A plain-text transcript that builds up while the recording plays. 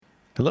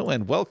Hello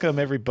and welcome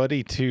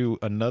everybody to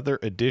another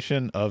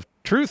edition of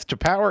Truth to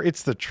Power.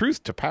 It's the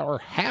Truth to Power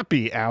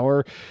Happy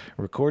Hour,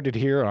 recorded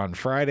here on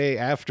Friday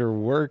after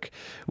work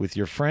with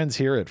your friends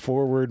here at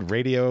Forward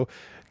Radio.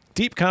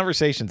 Deep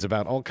conversations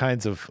about all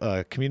kinds of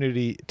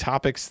community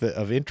topics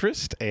of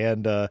interest.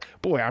 And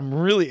boy, I'm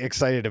really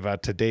excited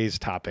about today's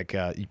topic.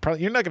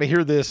 You're not going to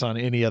hear this on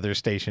any other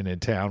station in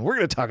town. We're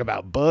going to talk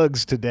about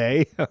bugs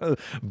today.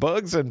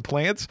 Bugs and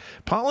plants.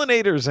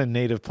 Pollinators and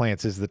native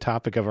plants is the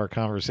topic of our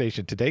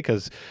conversation today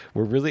because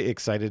we're really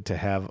excited to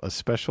have a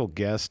special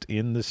guest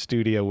in the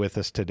studio with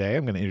us today.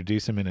 I'm going to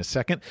introduce him in a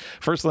second.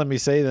 First, let me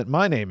say that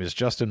my name is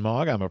Justin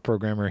Mogg. I'm a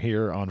programmer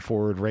here on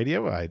Forward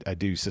Radio. I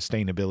do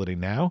sustainability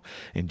now.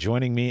 And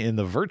joining me in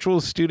the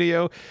virtual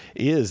studio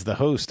is the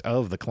host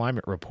of the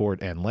Climate Report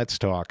and Let's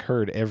Talk,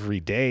 heard every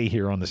day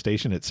here on the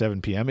station at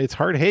 7 p.m. It's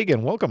Hart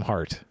Hagen. Welcome,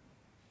 Hart.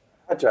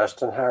 Hi,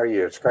 Justin. How are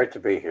you? It's great to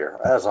be here,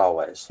 as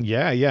always.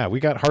 Yeah. We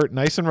got Hart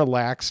nice and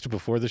relaxed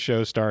before the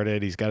show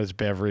started. He's got his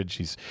beverage.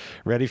 He's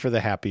ready for the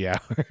happy hour.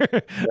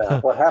 Yeah,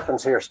 what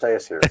happens here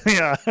stays here.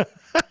 Yeah.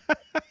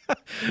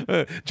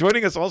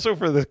 Joining us also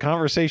for the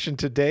conversation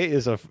today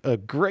is a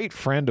great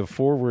friend of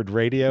Forward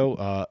Radio,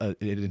 a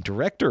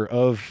director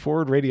of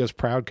Forward Radio's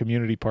proud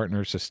community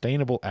partner,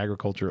 Sustainable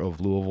Agriculture of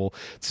Louisville.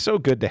 It's so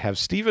good to have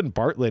Stephen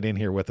Bartlett in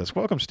here with us.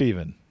 Welcome,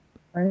 Stephen.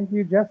 Thank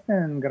you,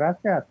 Justin.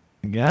 Gracias.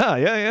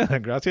 Yeah.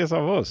 Gracias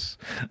a vos.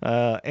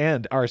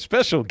 And our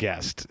special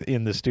guest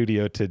in the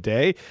studio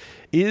today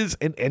is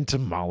an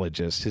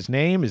entomologist. His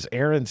name is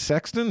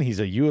Sexton.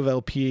 He's a U of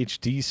L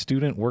PhD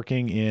student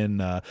working in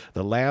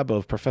the lab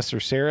of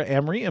Professor Sarah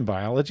Emery in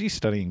biology,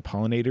 studying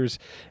pollinators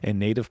and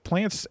native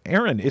plants.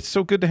 Aaron, it's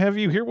so good to have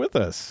you here with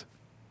us.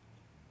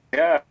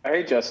 Yeah.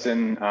 Hey,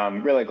 Justin.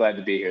 I'm really glad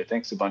to be here.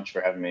 Thanks a bunch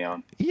for having me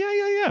on.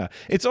 Yeah.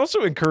 It's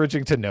also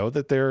encouraging to know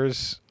that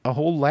there's a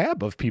whole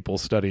lab of people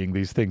studying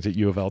these things at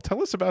U of L.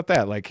 Tell us about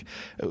that. Like,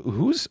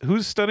 who's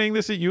studying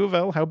this at U of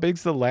L? How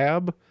big's the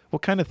lab?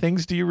 What kind of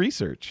things do you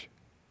research?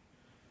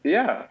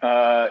 Yeah.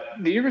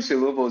 The University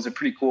of Louisville is a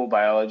pretty cool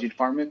biology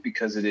department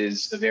because it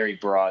is a very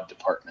broad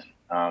department.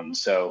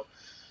 So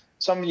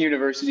some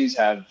universities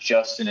have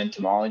just an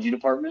entomology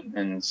department,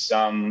 and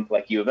some,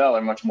 like U of L,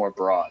 are much more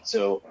broad.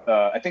 So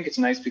I think it's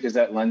nice because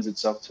that lends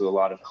itself to a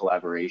lot of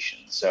collaboration.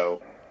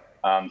 So,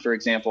 for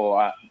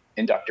example,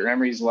 in Dr.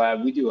 Emery's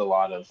lab, we do a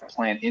lot of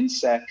plant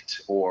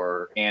insect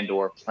or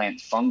plant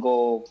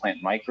fungal,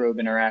 plant microbe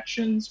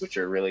interactions, which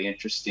are really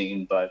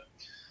interesting. But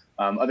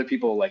other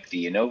people like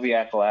the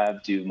Inoviac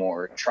lab do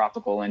more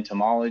tropical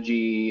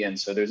entomology. And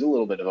so there's a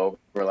little bit of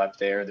overlap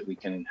there that we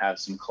can have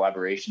some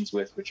collaborations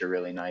with, which are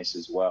really nice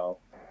as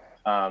well.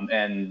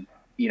 And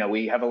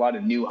we have a lot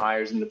of new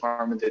hires in the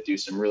department that do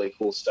some really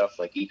cool stuff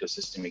like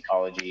ecosystem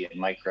ecology and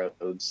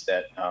microbes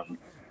that,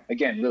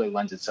 again, really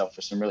lends itself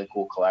for some really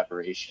cool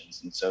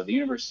collaborations. And so the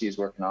university is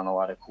working on a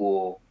lot of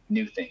cool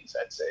new things,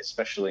 I'd say,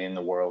 especially in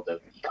the world of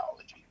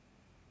ecology.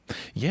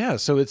 Yeah,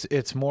 so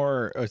it's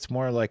more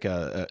like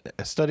a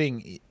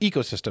studying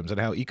ecosystems and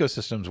how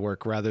ecosystems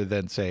work rather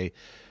than, say,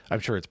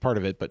 I'm sure it's part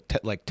of it, but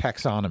like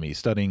taxonomy,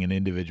 studying an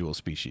individual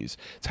species.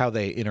 It's how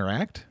they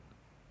interact.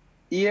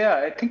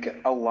 Yeah, I think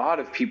a lot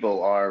of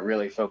people are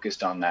really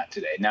focused on that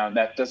today. Now,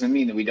 that doesn't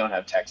mean that we don't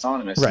have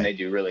taxonomists, right, and they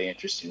do really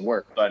interesting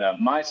work. But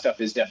my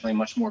stuff is definitely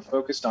much more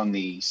focused on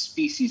the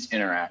species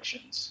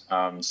interactions.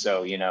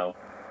 So,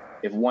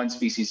 if one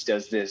species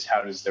does this,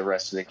 how does the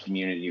rest of the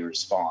community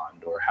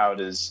respond? Or how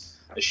does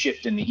a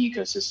shift in the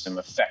ecosystem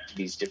affect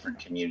these different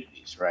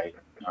communities, right?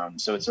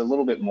 So it's a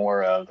little bit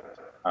more of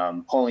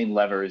pulling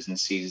levers and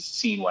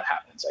seeing what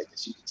happens, I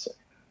guess you could say.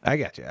 I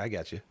got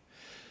you.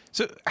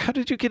 So how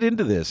did you get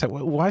into this?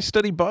 Why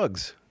study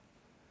bugs?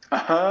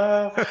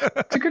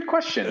 It's a good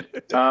question.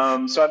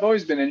 So I've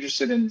always been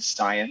interested in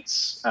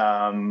science.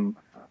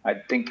 I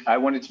think I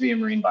wanted to be a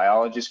marine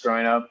biologist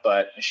growing up,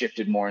 but I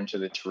shifted more into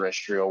the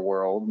terrestrial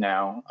world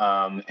now.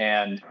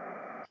 And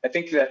I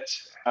think that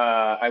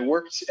I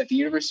worked at the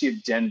University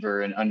of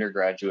Denver, an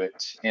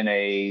undergraduate, in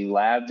a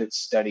lab that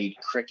studied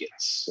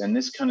crickets. And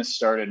this kind of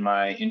started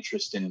my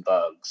interest in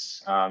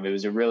bugs. It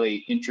was a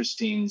really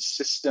interesting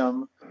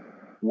system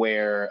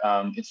where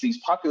it's these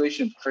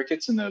population of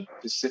crickets in the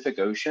Pacific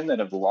Ocean that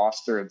have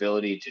lost their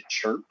ability to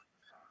chirp.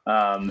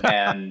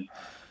 And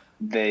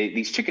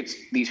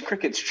these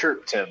crickets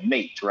chirp to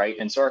mate, right?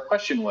 And so our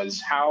question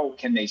was, how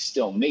can they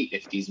still mate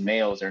if these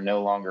males are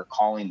no longer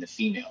calling the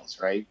females,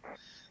 right?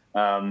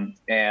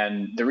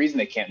 And the reason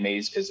they can't mate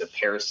is because a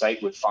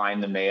parasite would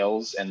find the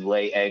males and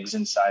lay eggs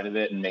inside of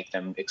it and make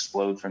them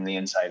explode from the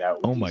inside out.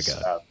 Oh my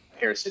God.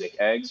 Parasitic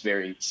eggs,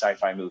 very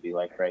sci-fi movie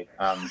like, right?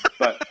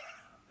 But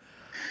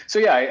so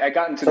yeah, I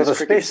got into this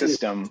cricket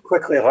system.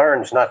 Quickly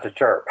learns not to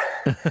chirp.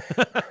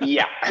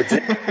 Yeah.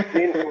 The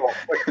gene pool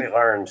quickly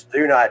learns,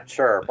 do not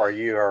chirp or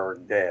you are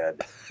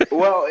dead.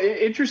 Well,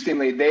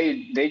 interestingly,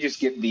 they just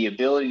get the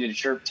ability to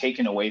chirp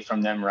taken away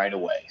from them right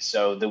away.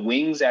 So the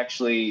wings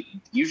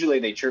usually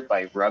they chirp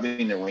by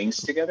rubbing their wings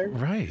together.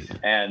 Right.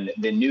 And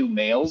the new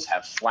males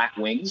have flat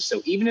wings.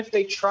 So even if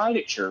they try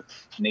to chirp,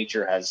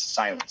 nature has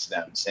silenced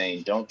them,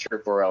 saying, don't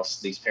chirp or else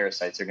these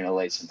parasites are going to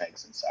lay some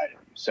eggs inside of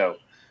you. So,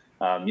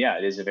 yeah,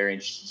 it is a very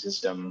interesting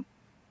system.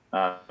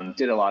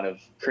 Did a lot of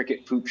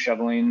cricket poop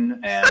shoveling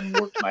and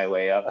worked my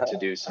way up to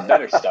do some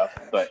better stuff.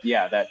 But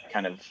yeah, that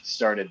kind of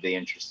started the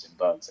interest in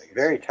bugs, I guess.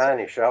 Very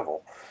tiny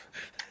shovel.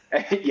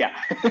 Yeah.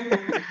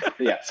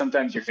 Yeah,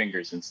 sometimes your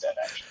fingers instead,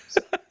 actually.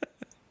 So.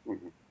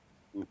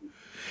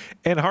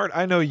 And Hart,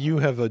 I know you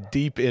have a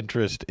deep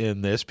interest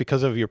in this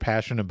because of your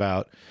passion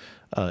about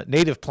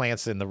native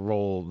plants and the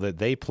role that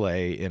they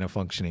play in a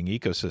functioning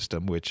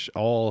ecosystem, which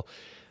all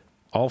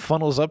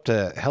funnels up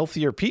to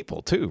healthier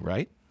people too,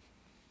 right?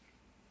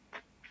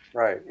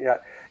 Right. Yeah.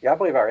 Yeah. I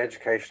believe our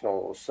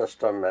educational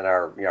system and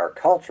our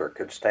culture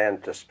could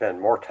stand to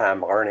spend more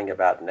time learning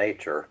about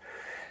nature.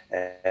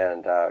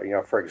 And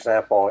for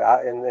example,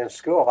 in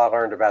school, I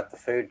learned about the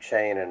food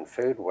chain and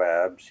food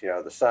webs.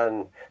 The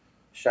sun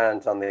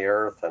shines on the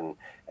earth, and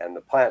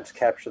the plants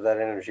capture that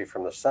energy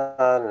from the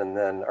sun, and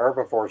then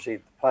herbivores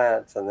eat the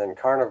plants, and then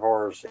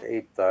carnivores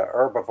eat the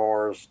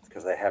herbivores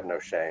because they have no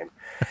shame.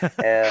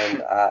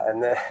 And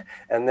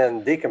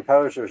then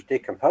decomposers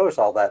decompose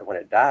all that when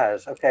it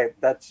dies. Okay,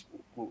 that's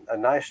a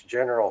nice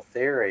general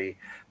theory,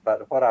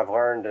 but what I've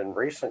learned in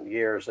recent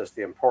years is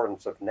the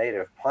importance of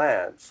native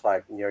plants.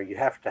 Like, you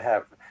have to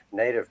have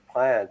native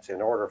plants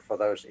in order for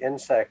those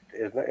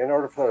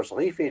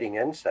leaf-eating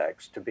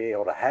insects to be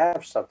able to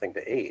have something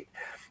to eat.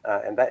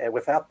 And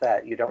without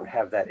that, you don't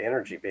have that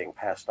energy being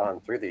passed on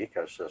through the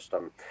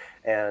ecosystem.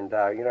 And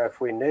if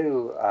we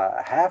knew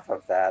half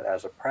of that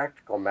as a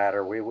practical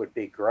matter, we would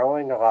be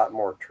growing a lot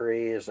more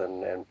trees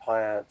and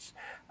plants,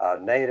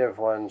 native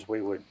ones.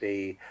 We would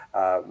be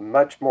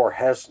much more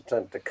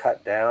hesitant to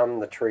cut down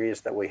the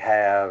trees that we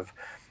have.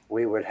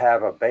 We would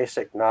have a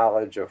basic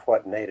knowledge of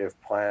what native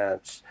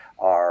plants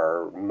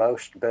are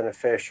most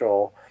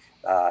beneficial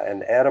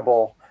and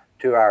edible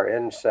to our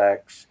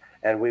insects,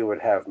 and we would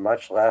have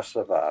much less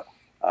of a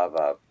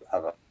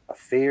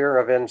fear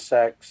of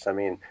insects. I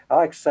mean, I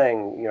like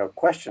saying,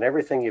 question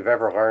everything you've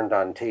ever learned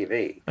on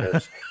TV,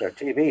 because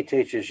TV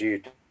teaches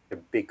you to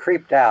be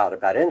creeped out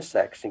about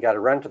insects. You got to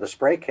run to the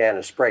spray can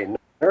and spray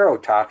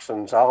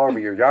neurotoxins all over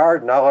your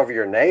yard and all over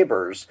your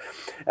neighbors,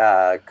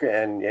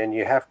 and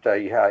you have to.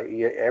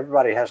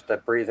 Everybody has to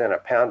breathe in a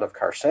pound of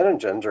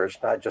carcinogens, or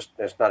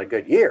it's not a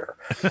good year.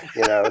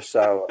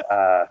 So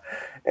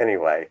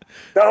anyway,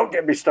 don't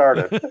get me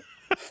started.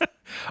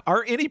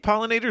 Are any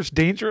pollinators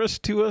dangerous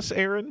to us,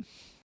 Aaron?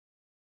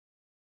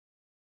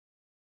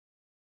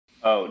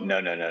 Oh, no.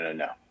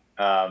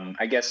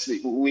 I guess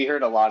we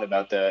heard a lot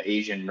about the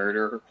Asian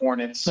murder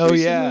hornets. Oh,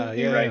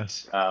 recently, yeah.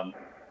 Right.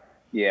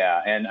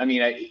 Yeah, and I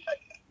mean, I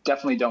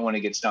definitely don't want to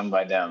get stung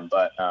by them,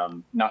 but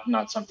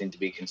not something to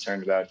be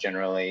concerned about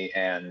generally.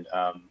 And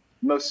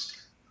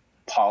most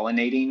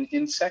pollinating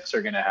insects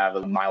are going to have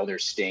a milder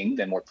sting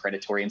than more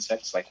predatory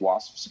insects like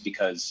wasps,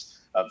 because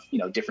of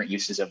different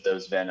uses of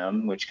those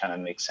venom, which kind of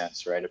makes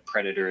sense, right? A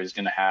predator is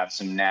going to have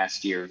some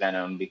nastier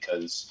venom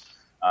because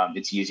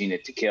it's using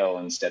it to kill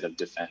instead of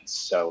defense.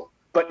 So,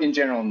 but in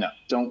general, no,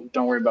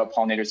 don't worry about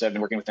pollinators. I've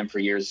been working with them for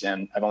years,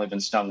 and I've only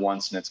been stung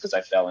once, and it's because I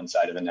fell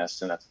inside of a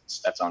nest, and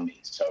that's on me.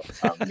 So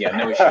yeah,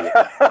 no issue with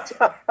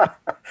that.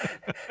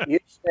 You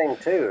sting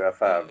too if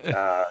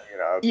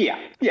Yeah.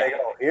 big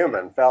old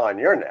human fell on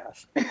your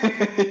nest.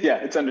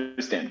 Yeah, it's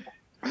understandable.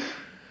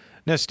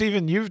 Now,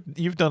 Stephen,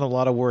 you've done a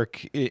lot of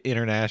work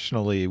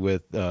internationally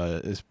with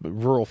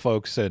rural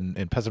folks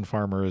and peasant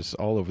farmers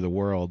all over the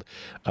world.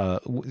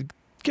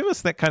 Give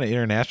us that kind of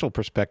international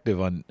perspective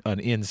on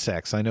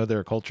insects. I know there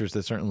are cultures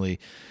that certainly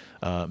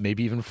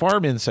maybe even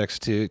farm insects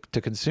to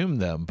consume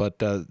them, but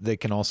they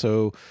can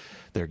also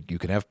you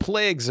can have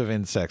plagues of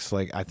insects.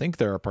 Like, I think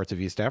there are parts of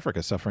East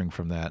Africa suffering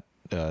from that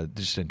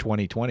just in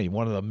 2020.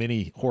 One of the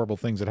many horrible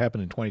things that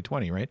happened in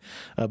 2020, right?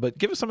 But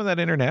give us some of that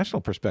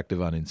international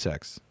perspective on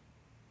insects.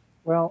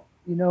 Well,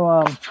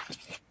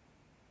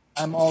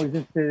 I'm always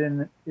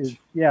interested in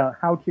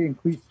how to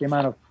increase the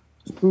amount of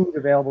food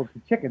available to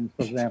chickens,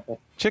 for example.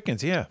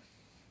 Chickens, yeah.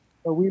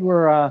 So we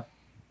were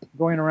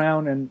going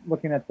around and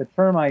looking at the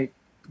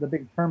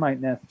big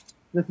termite nests.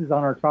 This is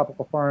on our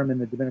tropical farm in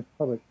the Dominican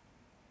Republic.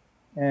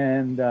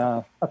 And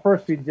at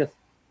first we just,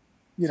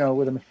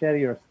 with a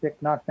machete or a stick,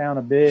 knock down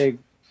a big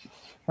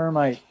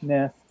termite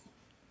nest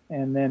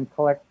and then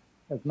collect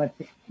as much,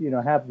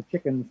 have the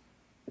chickens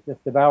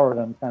just devour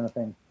them, kind of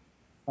thing.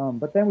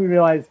 But then we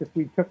realized if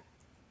we took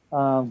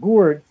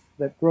gourds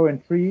that grow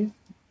in trees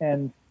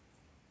and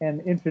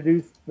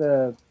introduced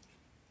the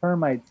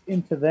termites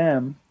into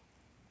them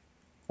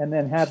and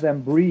then have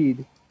them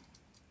breed,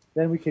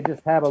 then we could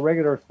just have a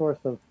regular source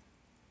of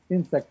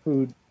insect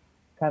food,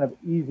 kind of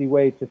easy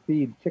way to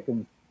feed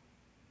chickens.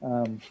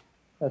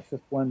 That's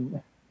just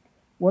one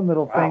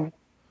little thing.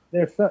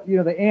 There's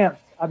the ants.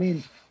 I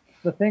mean,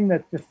 the thing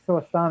that just so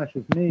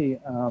astonishes me,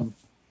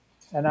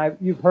 and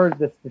you've heard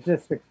the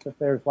statistics that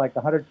there's like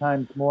 100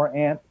 times more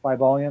ants by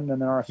volume than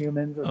there are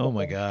humans. Oh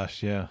my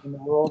gosh, yeah. In the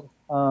world,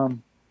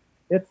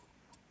 it's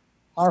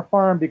our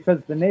farm,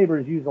 because the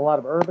neighbors use a lot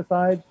of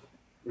herbicides.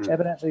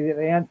 Evidently,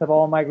 the ants have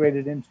all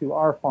migrated into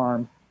our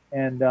farm,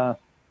 and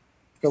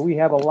so we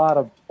have a lot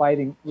of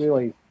fighting,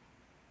 really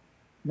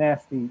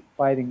nasty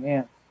biting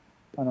ants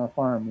on our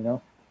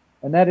farm,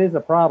 and that is a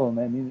problem.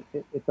 I mean,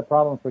 it's a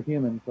problem for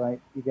humans, right?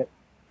 You get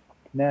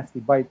nasty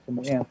bites from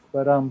the ants,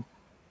 but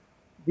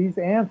these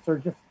ants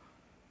are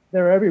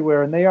they're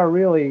everywhere, and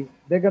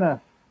they're gonna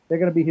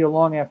be here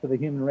long after the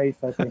human race,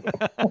 I think.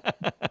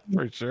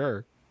 For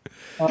sure.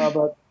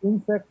 But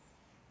insects,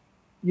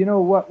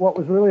 what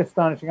was really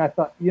astonishing, I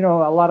thought, a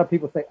lot of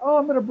people say, oh,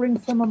 I'm going to bring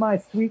some of my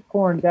sweet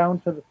corn down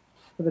to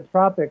the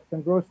tropics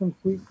and grow some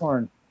sweet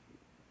corn.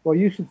 Well,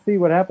 you should see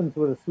what happens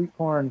with a sweet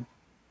corn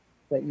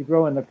that you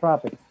grow in the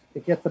tropics.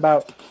 It gets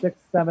about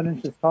 6-7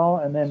 inches tall,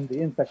 and then the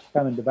insects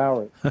come and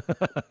devour it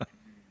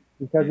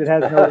because it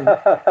has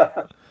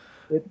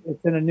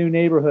it's in a new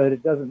neighborhood.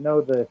 It doesn't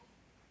know the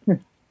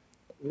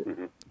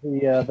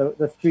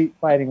street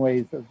fighting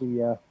ways of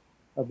the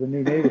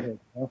new neighborhood.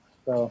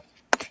 So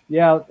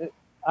yeah,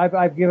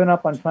 I've given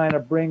up on trying to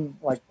bring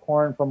like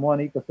corn from one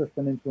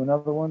ecosystem into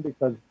another one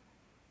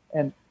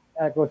and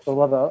that goes to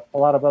a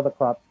lot of other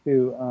crops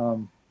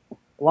too.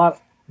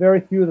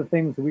 Very few of the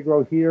things that we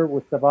grow here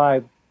will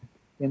survive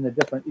in the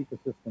different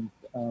ecosystems.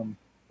 Right.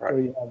 Where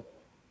you have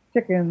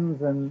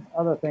chickens and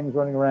other things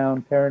running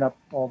around tearing up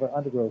all the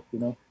undergrowth,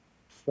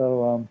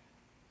 So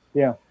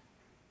yeah,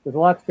 there's a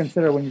lot to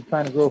consider when you're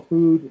trying to grow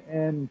food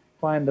and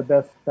find the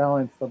best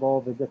balance of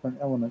all the different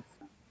elements.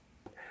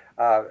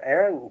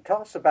 Aaron,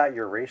 tell us about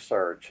your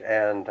research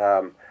and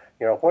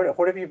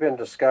what have you been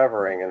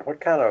discovering and what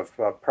kind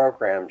of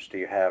programs do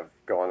you have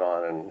going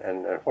on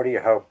and what do you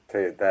hope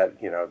that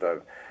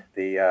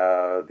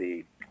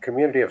the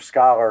community of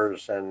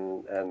scholars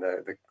and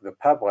the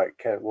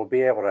public will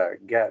be able to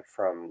get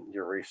from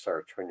your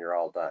research when you're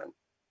all done?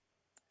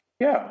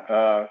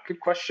 Yeah, good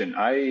question.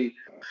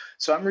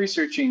 So I'm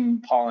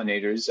researching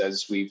pollinators,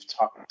 as we've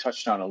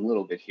touched on a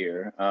little bit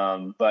here,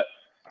 but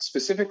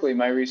specifically,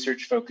 my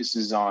research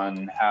focuses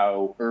on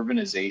how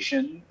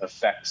urbanization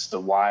affects the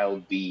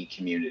wild bee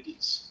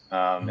communities.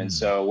 And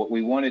so what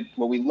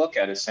we look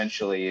at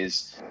essentially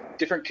is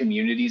different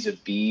communities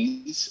of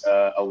bees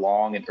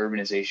along an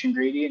urbanization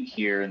gradient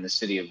here in the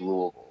city of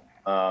Louisville.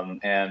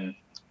 And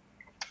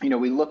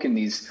we look in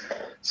these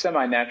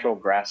semi-natural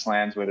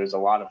grasslands where there's a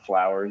lot of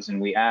flowers, and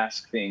we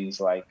ask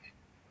things like,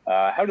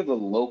 how do the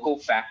local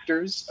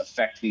factors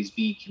affect these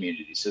bee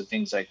communities? So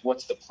things like,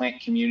 what's the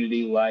plant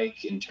community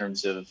like in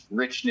terms of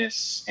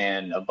richness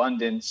and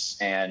abundance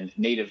and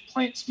native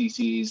plant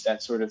species,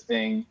 that sort of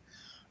thing.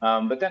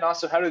 But then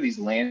also, how do these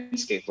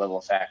landscape level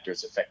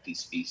factors affect these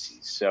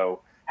species?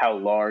 So how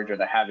large are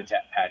the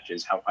habitat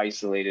patches? How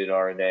isolated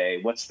are they?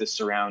 What's the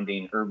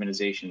surrounding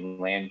urbanization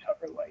land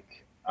cover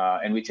like?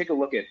 And we take a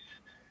look at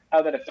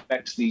how that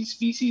affects these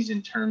species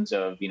in terms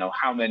of,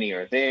 how many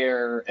are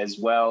there, as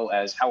well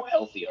as how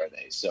healthy are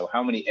they? So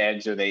how many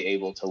eggs are they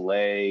able to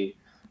lay?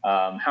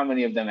 How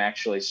many of them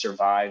actually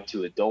survive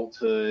to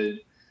adulthood?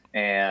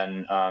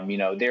 And,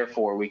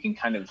 therefore we can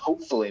kind of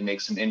hopefully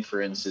make some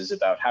inferences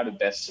about how to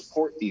best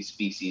support these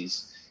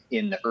species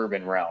in the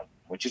urban realm,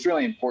 which is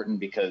really important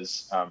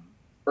because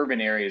urban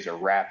areas are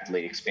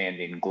rapidly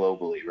expanding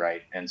globally,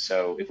 right? And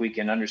so if we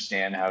can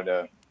understand how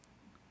to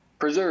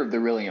preserve the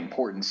really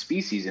important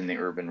species in the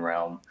urban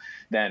realm,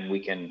 then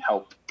we can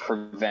help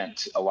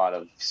prevent a lot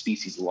of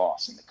species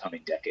loss in the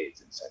coming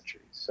decades and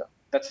centuries. So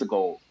that's the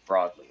goal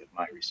broadly of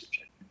my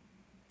research.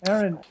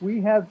 Aaron,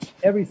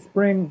 every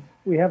spring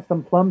we have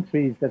some plum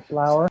trees that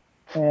flower,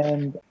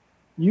 and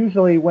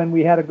usually when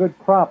we had a good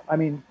crop,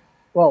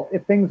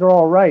 if things are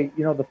all right,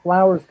 the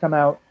flowers come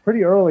out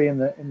pretty early in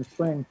the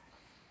spring,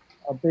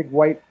 a big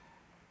white,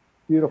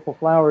 beautiful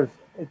flowers.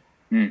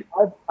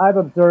 I've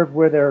observed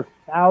where there are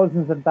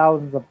thousands and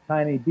thousands of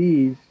tiny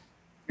bees,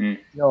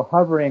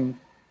 hovering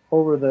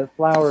over the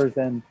flowers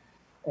and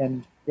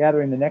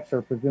gathering the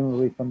nectar,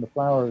 presumably from the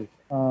flowers.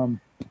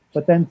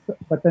 But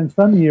then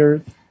some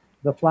years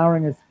the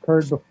flowering has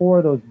occurred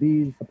before those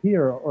bees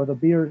appear, or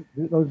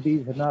those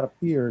bees have not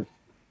appeared.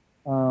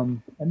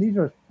 And these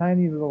are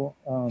tiny little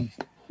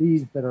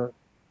bees that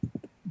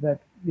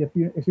if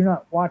you're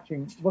not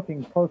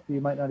looking closely,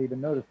 you might not even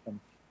notice them.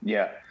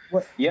 Yeah.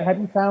 Have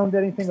you found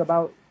anything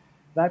about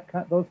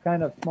those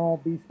kind of small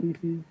bee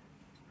species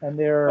and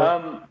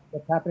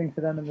what's happening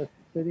to them in the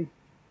city?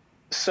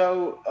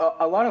 So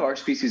a lot of our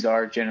species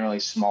are generally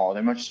small.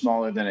 They're much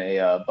smaller than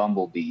a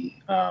bumblebee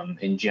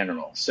in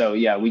general. So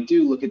yeah, we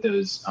do look at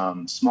those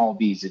small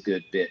bees a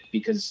good bit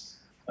because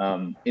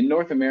in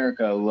North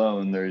America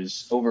alone,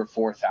 there's over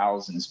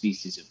 4,000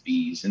 species of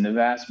bees, and the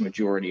vast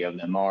majority of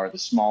them are the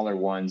smaller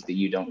ones that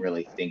you don't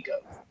really think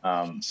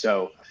of.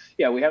 So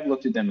yeah, we have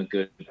looked at them a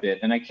good bit,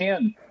 and I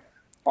can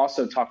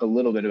also talk a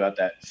little bit about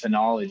that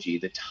phenology.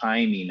 The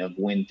timing of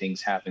when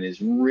things happen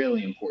is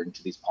really important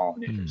to these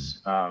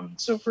pollinators.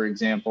 So for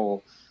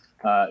example,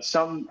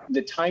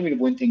 the timing of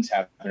when things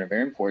happen are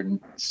very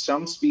important.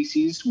 Some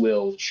species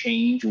will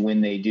change when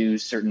they do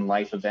certain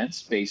life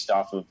events based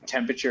off of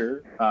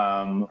temperature,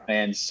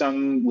 and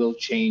some will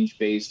change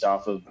based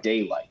off of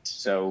daylight.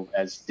 So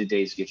as the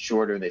days get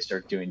shorter, they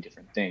start doing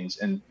different things.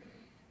 And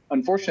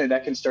unfortunately,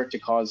 that can start to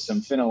cause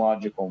some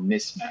phenological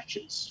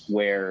mismatches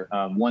where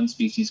one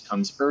species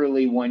comes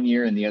early one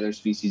year and the other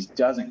species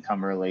doesn't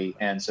come early.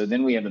 And so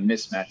then we have a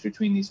mismatch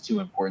between these two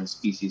important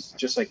species,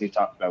 just like we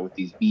talked about with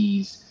these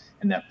bees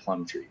and that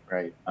plum tree,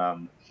 right?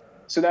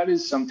 So that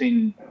is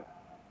something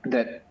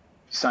that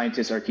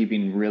scientists are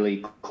keeping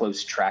really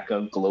close track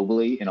of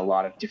globally in a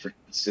lot of different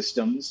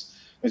systems.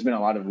 There's been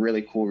a lot of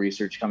really cool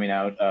research coming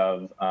out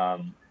of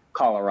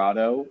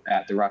Colorado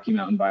at the Rocky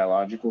Mountain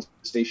Biological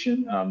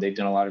Station. They've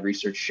done a lot of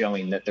research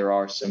showing that there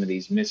are some of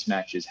these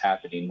mismatches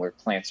happening where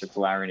plants are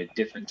flowering at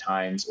different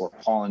times or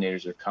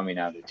pollinators are coming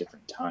out at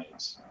different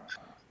times.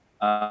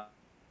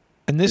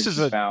 And this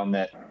is found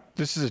that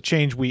this is a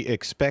change we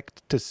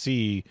expect to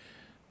see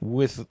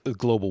with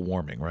global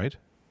warming, right?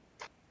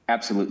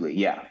 Absolutely,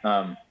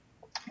 yeah.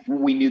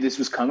 We knew this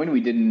was coming.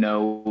 We didn't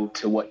know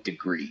to what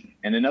degree.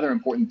 And another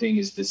important thing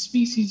is the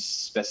species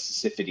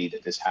specificity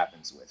that this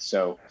happens with.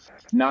 So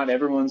not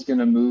everyone's going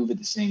to move at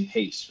the same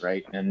pace,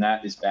 right? And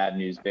that is bad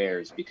news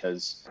bears,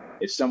 because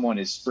if someone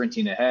is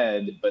sprinting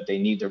ahead, but they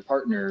need their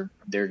partner,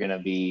 they're going to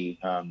be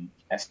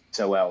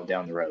SOL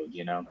down the road,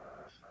 you know?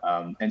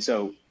 And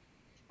so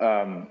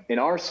in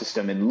our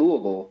system in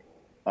Louisville,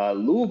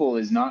 Louisville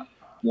is not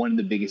one of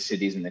the biggest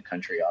cities in the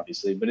country,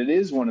 obviously, but it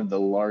is one of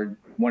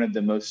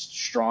the most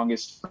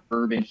strongest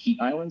urban heat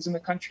islands in the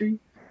country,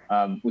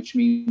 which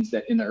means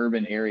that in the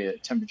urban area,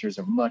 temperatures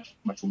are much,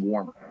 much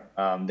warmer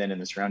than in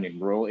the surrounding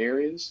rural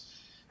areas.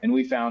 And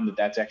we found that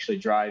that's actually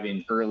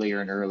driving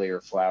earlier and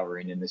earlier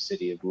flowering in the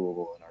city of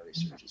Louisville in our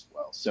research as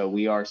well. So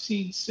we are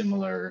seeing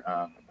similar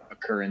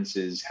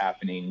occurrences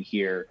happening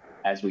here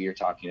as we are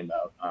talking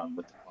about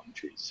with the plum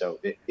trees. So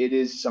it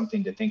is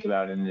something to think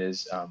about, and it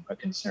is a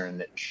concern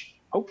that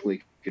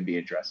hopefully could be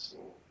addressed.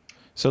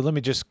 So let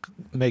me just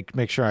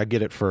make sure I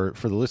get it for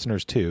the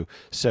listeners too.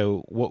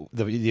 So what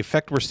the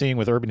effect we're seeing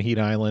with urban heat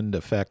island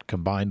effect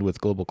combined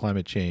with global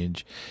climate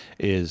change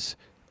is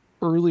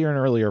earlier and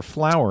earlier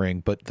flowering,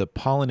 but the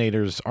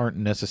pollinators aren't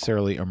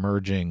necessarily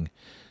emerging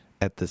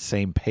at the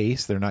same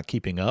pace. They're not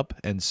keeping up.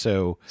 And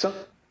so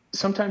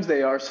sometimes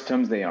they are,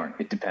 sometimes they aren't.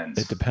 It depends.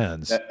 It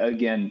depends.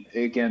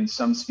 Again,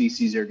 some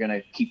species are going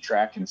to keep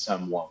track and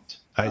some won't.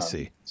 I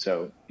see.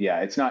 So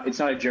yeah, it's not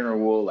a general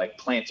rule like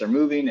plants are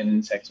moving and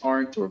insects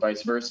aren't, or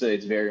vice versa.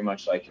 It's very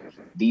much like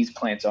these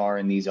plants are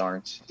and these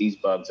aren't, these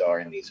bugs are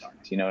and these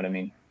aren't. You know what I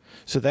mean?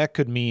 So that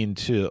could mean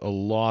to a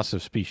loss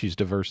of species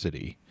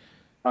diversity.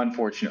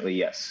 Unfortunately,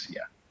 yes.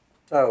 Yeah.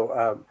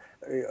 So,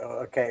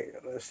 okay,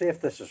 let's see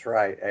if this is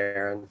right,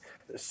 Aaron.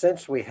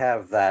 Since we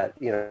have that,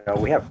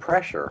 we have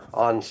pressure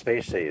on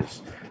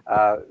species,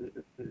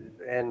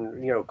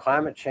 and,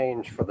 climate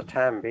change for the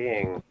time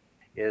being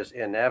is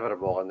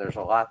inevitable, and there's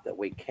a lot that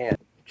we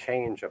can't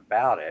change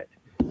about it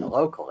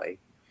locally,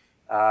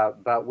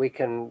 but we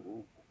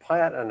can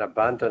plant an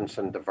abundance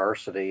and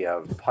diversity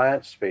of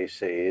plant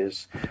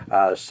species,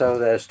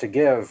 so as to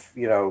give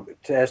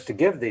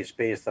these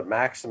bees the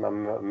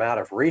maximum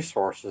amount of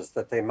resources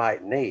that they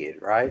might need,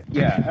 right?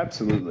 Yeah,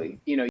 absolutely.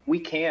 We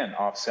can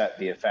offset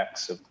the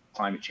effects of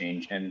climate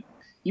change, and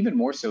even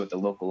more so at the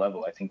local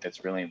level. I think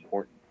that's really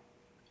important.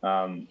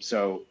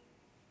 So,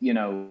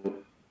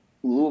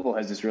 Louisville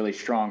has this really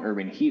strong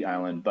urban heat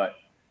island, but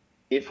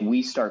if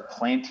we start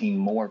planting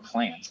more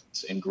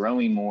plants and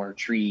growing more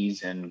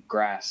trees and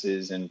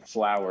grasses and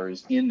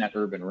flowers in that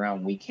urban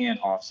realm, we can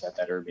offset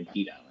that urban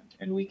heat island,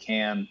 and we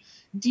can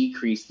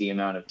decrease the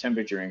amount of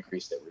temperature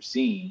increase that we're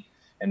seeing.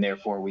 And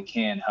therefore we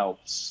can help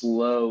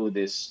slow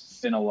this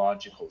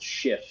phenological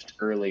shift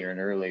earlier and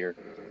earlier,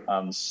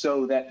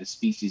 so that the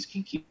species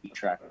can keep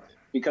track of it.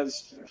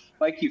 Because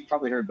like you've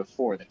probably heard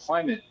before, the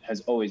climate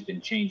has always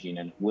been changing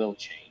and will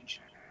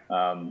change.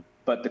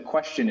 But the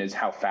question is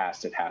how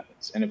fast it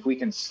happens. And if we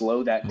can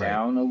slow that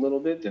down a little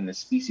bit, then the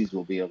species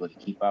will be able to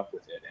keep up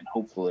with it and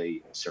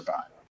hopefully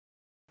survive.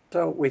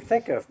 So we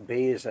think of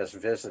bees as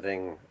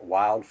visiting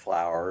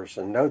wildflowers,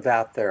 and no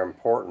doubt they're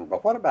important,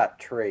 but what about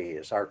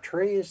trees? Are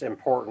trees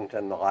important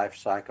in the life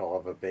cycle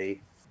of a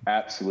bee?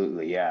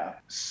 Absolutely, yeah.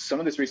 Some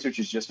of this research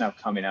is just now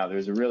coming out.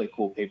 There's a really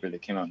cool paper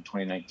that came out in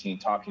 2019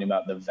 talking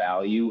about the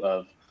value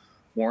of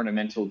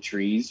ornamental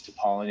trees to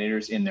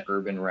pollinators in the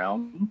urban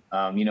realm.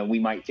 We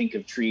might think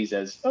of trees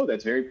as, oh,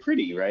 that's very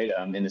pretty, right?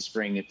 In the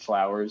spring it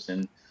flowers,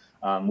 and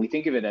we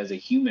think of it as a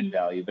human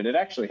value, but it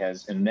actually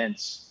has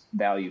immense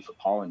value for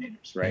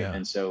pollinators, right? Yeah.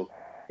 And so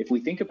if we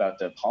think about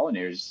the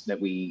pollinators that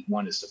we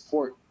want to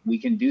support, we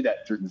can do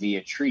that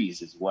via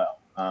trees as well.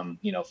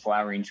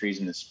 Flowering trees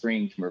in the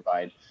spring can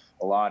provide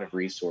a lot of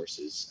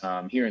resources.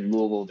 Here in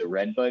Louisville, the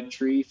redbud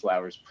tree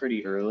flowers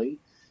pretty early,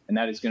 and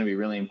that is going to be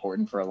really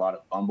important for a lot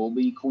of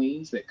bumblebee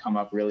queens that come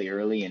up really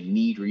early and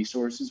need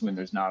resources when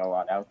there's not a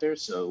lot out there.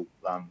 So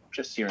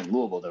just here in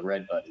Louisville, the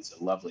redbud is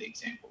a lovely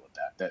example of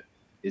that. That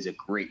is a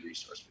great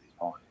resource for these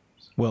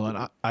pollinators. Well,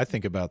 and I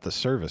think about the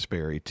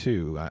serviceberry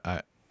too.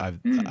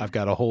 I've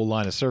got a whole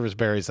line of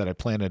serviceberries that I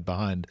planted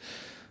behind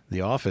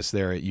the office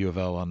there at U of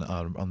L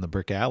on the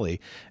brick alley,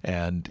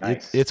 and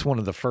Nice. it's one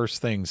of the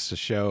first things to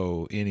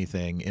show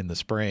anything in the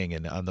spring,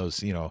 and on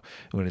those,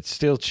 when it's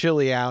still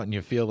chilly out and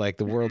you feel like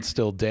the world's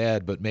still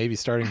dead, but maybe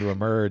starting to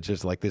emerge.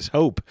 There's like this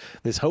hope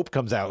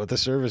comes out with the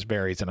service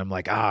berries, and I'm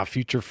like,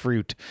 future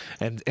fruit,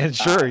 and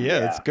sure,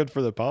 it's good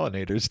for the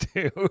pollinators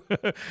too.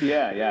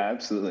 Yeah,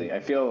 absolutely. I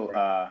feel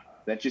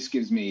that just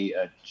gives me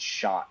a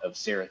shot of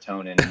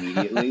serotonin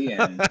immediately,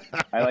 and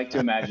I like to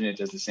imagine it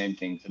does the same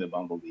thing for the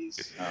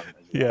bumblebees.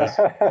 As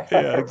well.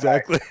 Yeah,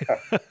 exactly.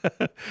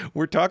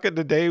 We're talking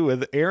today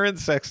with Aaron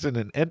Sexton,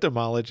 an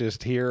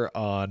entomologist, here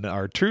on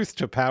our Truth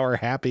to Power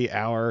Happy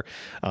Hour.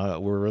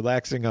 We're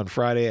relaxing on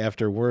Friday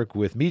after work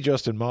with me,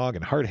 Justin Mogg,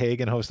 and Hart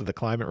Hagen, host of the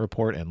Climate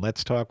Report and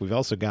Let's Talk. We've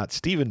also got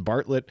Stephen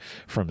Bartlett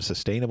from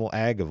Sustainable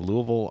Ag of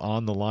Louisville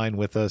on the line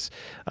with us.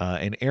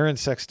 And Aaron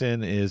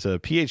Sexton is a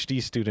PhD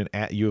student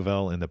at U of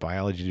L in the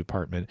biology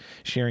department,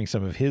 sharing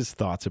some of his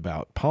thoughts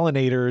about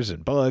pollinators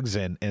and bugs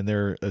and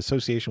their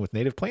association with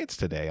native plants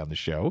today on the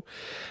show.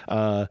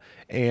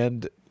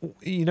 And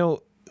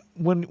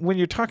when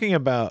you're talking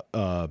about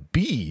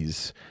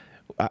bees,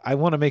 I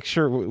want to make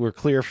sure we're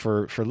clear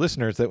for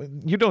listeners that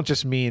you don't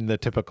just mean the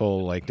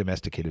typical like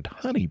domesticated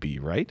honeybee,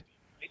 right?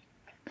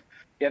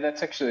 Yeah,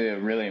 that's actually a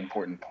really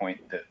important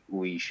point that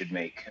we should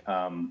make.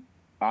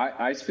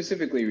 I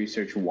specifically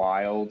research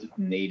wild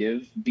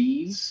native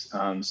bees.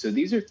 So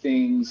these are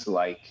things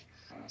like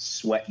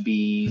sweat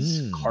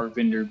bees,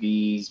 carpenter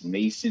bees,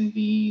 mason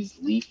bees,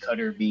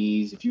 leafcutter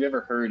bees. If you've ever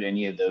heard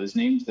any of those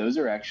names, those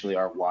are actually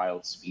our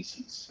wild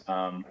species.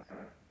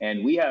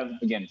 And we have,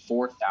 again,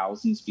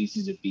 4,000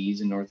 species of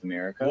bees in North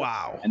America.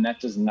 Wow. And that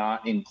does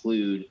not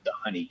include the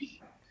honeybee.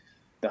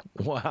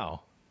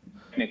 Wow.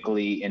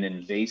 Technically an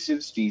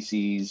invasive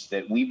species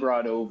that we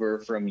brought over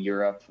from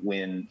Europe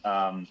when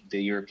the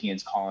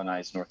Europeans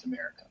colonized North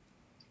America.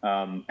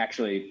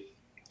 Actually,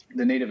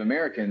 the Native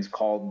Americans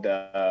called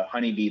the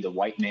honeybee the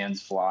white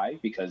man's fly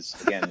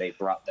because, again, they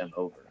brought them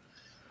over.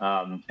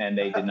 And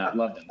they did not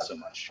love them so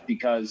much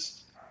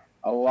because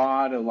a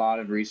lot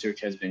of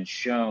research has been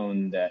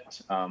shown that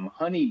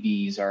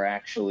honeybees are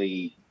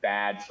actually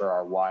bad for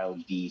our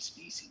wild bee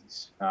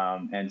species.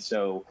 And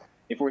so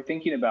if we're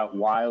thinking about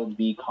wild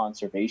bee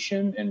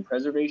conservation and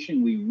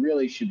preservation, we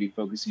really should be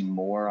focusing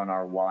more on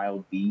our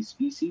wild bee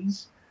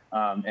species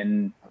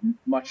and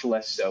much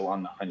less so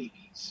on the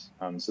honeybees.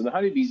 So the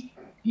honeybees,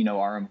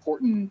 are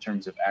important in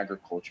terms of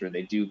agriculture.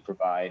 They do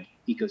provide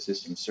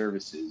ecosystem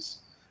services,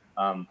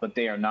 but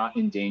they are not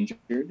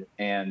endangered,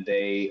 and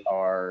they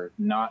are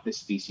not the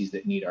species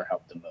that need our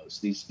help the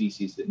most. These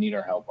species that need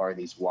our help are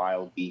these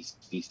wild bee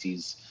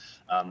species,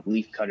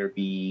 leafcutter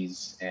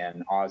bees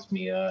and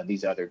osmia,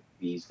 these other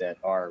bees that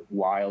are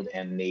wild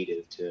and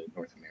native to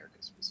North America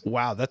specifically.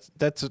 Wow,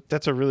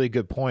 that's a really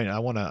good point. I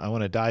want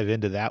to dive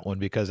into that one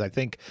because I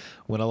think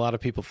when a lot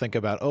of people think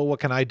about, what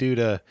can I do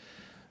to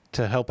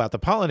help out the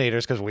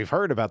pollinators, because we've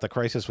heard about the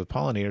crisis with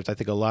pollinators, I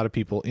think a lot of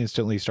people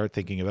instantly start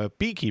thinking about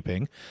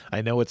beekeeping.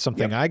 I know it's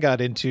something I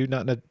got into,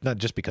 not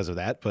just because of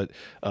that, but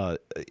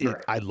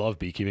I love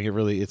beekeeping.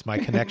 It's my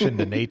connection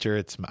to nature.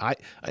 It's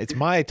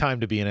my time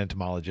to be an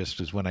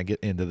entomologist is when I get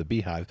into the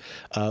beehive.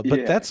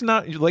 But that's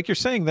not, like you're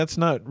saying, that's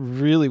not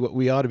really what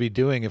we ought to be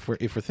doing if we're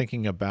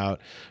thinking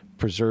about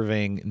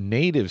preserving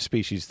native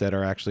species that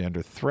are actually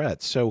under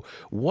threat. So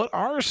what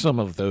are some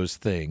of those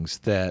things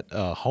that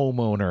a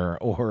homeowner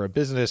or a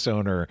business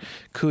owner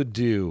could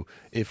do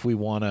if we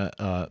want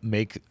to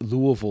make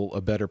Louisville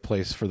a better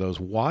place for those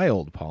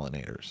wild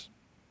pollinators?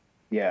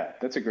 Yeah,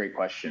 that's a great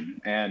question.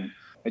 And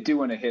I do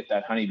want to hit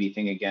that honeybee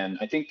thing again.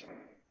 I think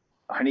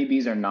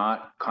honeybees are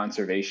not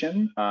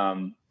conservation.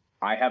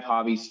 I have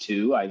hobbies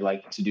too. I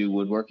like to do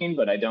woodworking,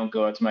 but I don't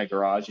go out to my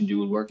garage and do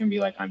woodwork and be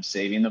like, I'm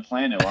saving the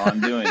planet while I'm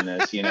doing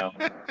this,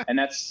 And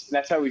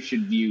that's how we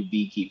should view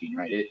beekeeping,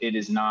 right? It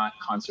is not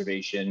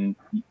conservation.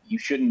 You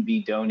shouldn't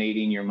be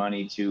donating your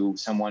money to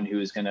someone who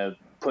is going to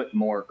put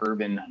more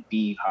urban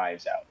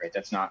beehives out, right?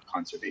 That's not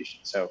conservation.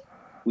 So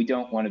we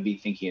don't want to be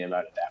thinking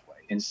about it that way.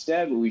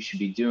 Instead, what we should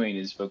be doing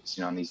is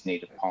focusing on these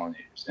native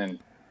pollinators. And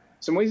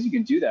some ways you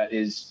can do that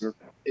is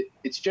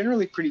it's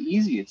generally pretty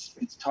easy.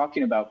 It's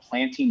talking about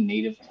planting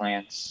native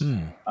plants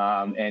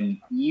and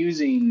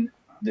using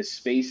the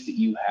space that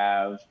you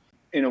have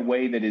in a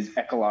way that is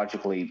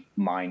ecologically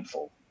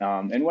mindful.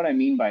 And what I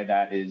mean by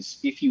that is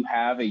if you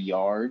have a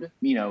yard,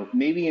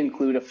 maybe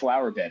include a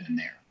flower bed in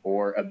there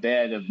or a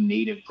bed of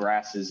native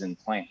grasses and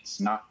plants,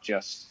 not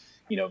just,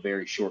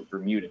 very short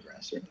Bermuda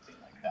grass or anything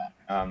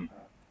like that.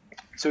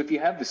 So if you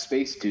have the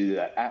space to do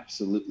that,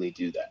 absolutely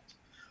do that.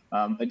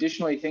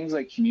 Additionally, things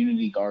like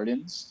community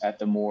gardens at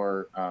the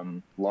more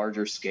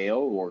larger scale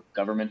or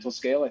governmental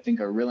scale, I think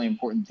are really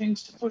important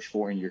things to push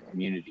for in your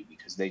community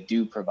because they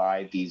do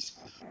provide these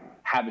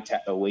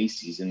habitat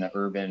oases in the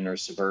urban or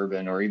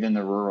suburban or even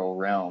the rural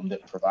realm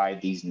that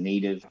provide these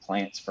native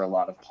plants for a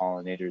lot of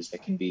pollinators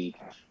that can be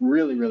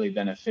really, really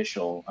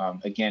beneficial,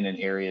 again, in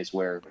areas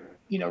where,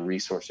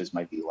 resources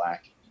might be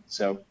lacking.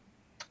 So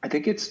I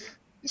think it's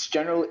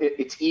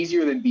it's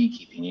easier than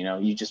beekeeping.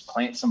 You just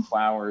plant some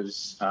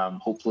flowers,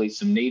 hopefully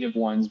some native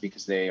ones,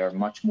 because they are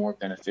much more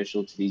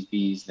beneficial to these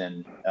bees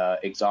than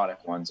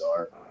exotic ones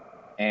are.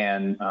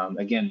 And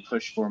again,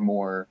 push for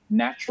more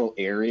natural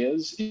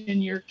areas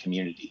in your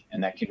community,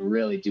 and that can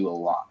really do a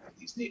lot for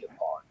these native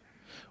pollen.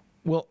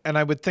 Well, and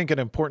I would think an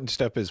important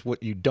step is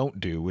what you don't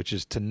do, which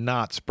is to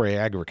not spray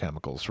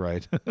agrochemicals,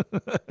 right?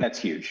 That's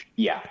huge.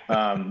 Yeah.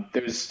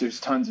 There's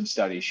tons of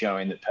studies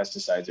showing that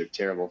pesticides are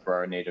terrible for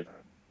our native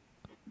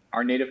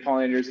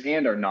pollinators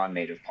and our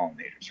non-native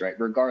pollinators, right?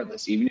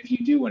 Regardless, even if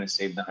you do want to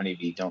save the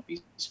honeybee, don't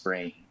be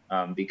spraying,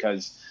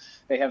 because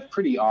they have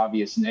pretty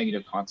obvious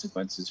negative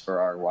consequences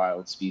for our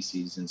wild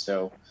species. And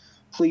so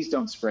please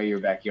don't spray your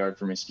backyard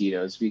for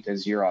mosquitoes,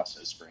 because you're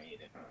also spraying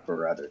it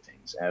for other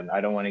things. And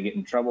I don't want to get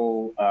in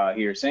trouble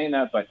here saying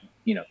that, but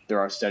there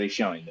are studies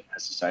showing that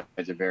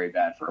pesticides are very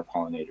bad for our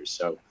pollinators.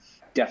 So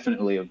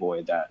definitely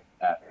avoid that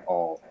at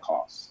all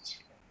costs.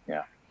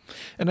 Yeah.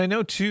 And I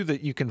know too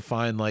that you can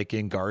find, like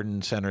in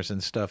garden centers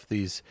and stuff,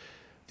 these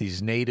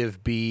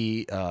native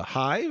bee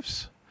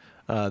hives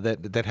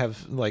that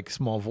have like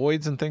small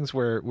voids and things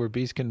where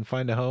bees can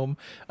find a home.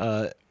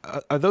 Are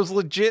those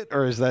legit,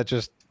 or is that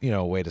just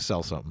a way to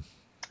sell something?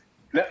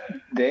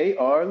 They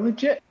are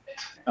legit.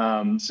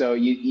 So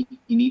you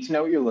need to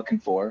know what you're looking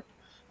for.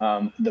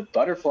 The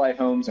butterfly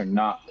homes are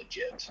not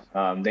legit.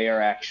 They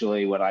are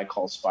actually what I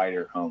call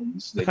spider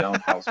homes. They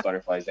don't house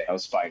butterflies; they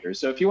house spiders.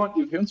 So if you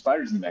want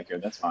spiders in the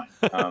backyard, that's fine.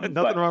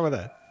 Nothing wrong with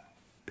that.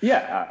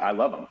 Yeah, I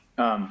love them.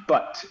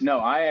 But no,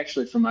 I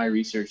actually, from my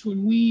research,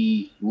 when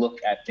we look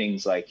at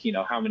things like,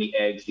 how many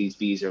eggs these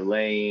bees are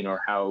laying or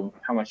how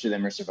much of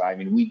them are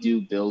surviving, we do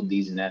build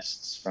these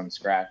nests from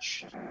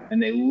scratch.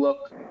 And they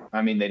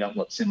don't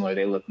look similar.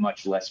 They look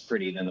much less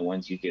pretty than the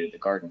ones you get at the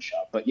garden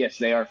shop. But yes,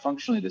 they are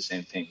functionally the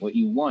same thing. What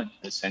you want,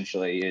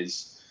 essentially,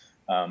 is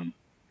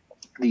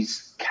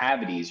these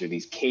cavities or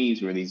these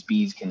caves where these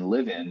bees can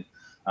live in.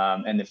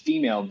 And the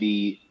female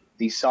bee,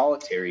 these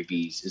solitary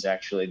bees, is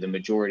actually the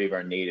majority of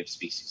our native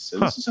species. So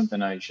this is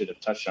something I should have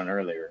touched on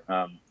earlier.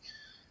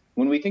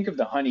 When we think of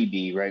the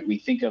honeybee, right, we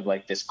think of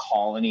like this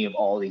colony of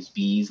all these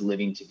bees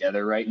living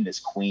together, right, and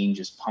this queen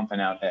just pumping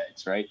out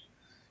eggs, right?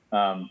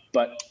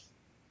 But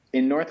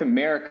in North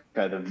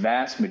America, the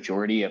vast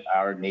majority of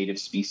our native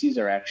species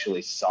are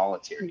actually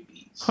solitary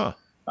bees.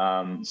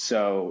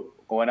 So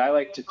what I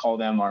like to call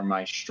them are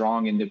my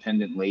strong,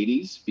 independent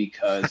ladies,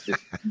 because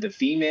the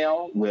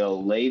female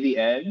will lay the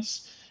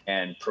eggs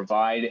and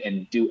provide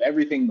and do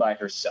everything by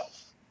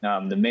herself.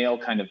 The male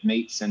kind of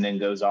mates and then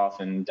goes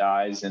off and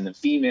dies, and the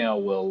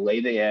female will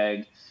lay the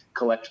egg,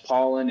 collect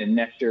pollen and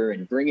nectar,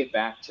 and bring it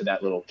back to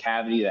that little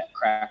cavity, that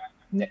cracked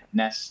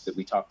nest that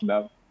we talked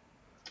about.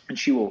 And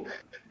she will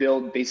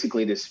build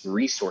basically this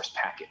resource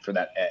packet for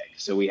that egg.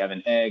 So we have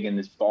an egg and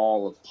this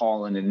ball of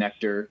pollen and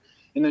nectar,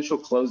 and then she'll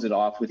close it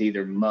off with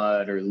either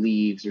mud or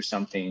leaves or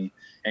something,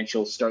 and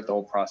she'll start the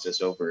whole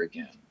process over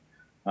again.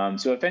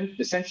 So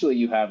essentially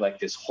you have like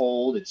this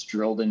hole that's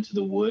drilled into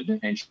the wood,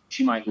 and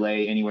she might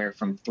lay anywhere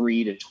from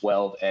 3 to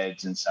 12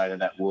 eggs inside of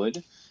that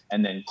wood,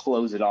 and then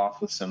close it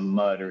off with some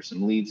mud or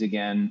some leaves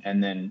again,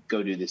 and then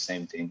go do the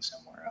same thing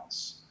somewhere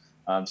else.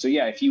 So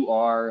yeah, if you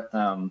are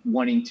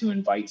wanting to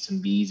invite some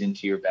bees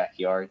into your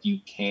backyard, you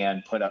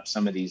can put up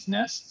some of these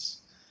nests.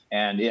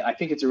 And I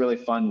think it's a really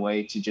fun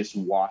way to just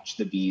watch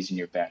the bees in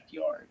your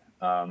backyard.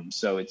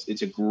 So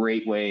it's a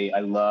great way. I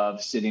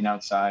love sitting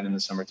outside in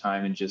the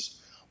summertime and just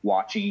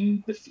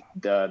watching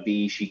the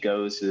bee. She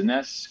goes to the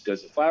nest,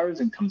 goes to flowers,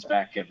 and comes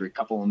back every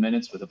couple of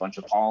minutes with a bunch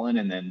of pollen.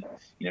 And then,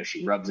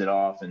 she rubs it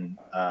off and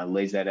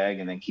lays that egg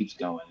and then keeps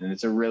going. And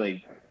it's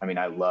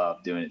I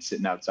love doing it,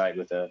 sitting outside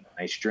with a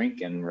nice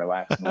drink and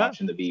relaxing,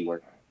 watching the bee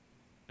work.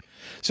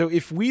 So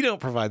if we don't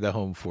provide the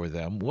home for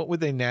them, what would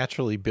they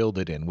naturally build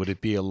it in? Would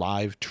it be a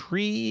live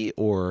tree,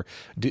 or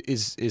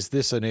is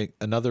this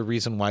another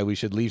reason why we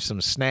should leave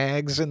some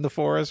snags in the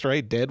forest,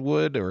 right? Dead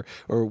wood, or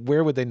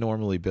where would they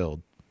normally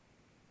build?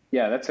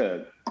 Yeah, that's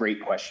a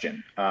great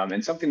question,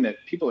 and something that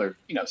people are,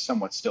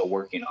 somewhat still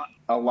working on.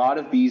 A lot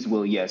of bees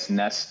will, yes,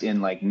 nest in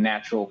like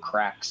natural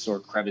cracks or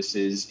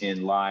crevices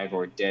in live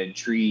or dead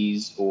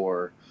trees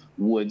or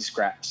wood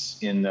scraps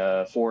in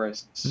the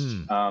forests.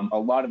 A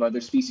lot of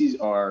other species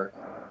are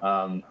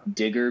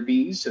digger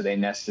bees, so they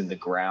nest in the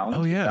ground.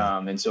 Oh yeah.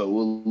 And so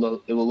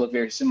it will look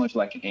very similar to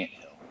like an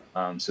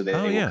anthill. So they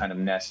will kind of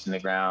nest in the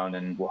ground,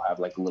 and we'll have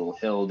like a little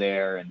hill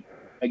there. And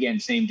again,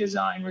 same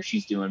design where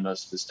she's doing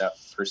most of the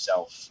stuff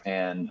herself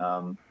and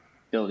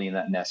building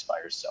that nest by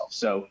herself.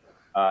 So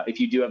if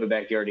you do have a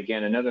backyard,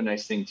 again, another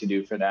nice thing to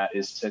do for that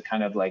is to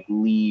kind of like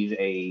leave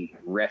a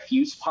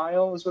refuse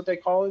pile, is what they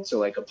call it. So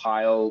like a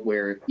pile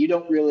where you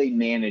don't really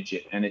manage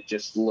it, and it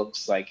just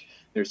looks like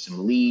there's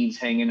some leaves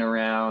hanging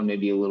around,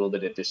 maybe a little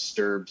bit of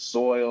disturbed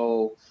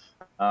soil.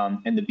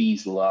 And the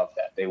bees love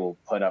that. They will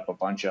put up a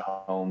bunch of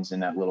homes in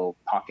that little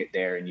pocket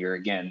there, and you're,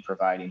 again,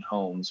 providing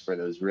homes for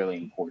those really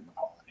important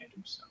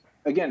pollinators. So,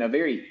 again, a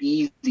very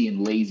easy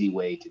and lazy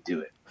way to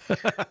do it.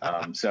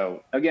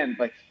 So again,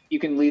 like you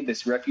can leave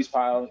this refuse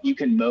pile. You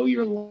can mow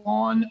your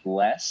lawn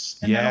less,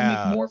 and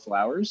that'll make more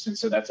flowers. And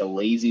so that's a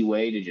lazy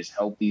way to just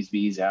help these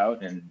bees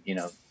out and,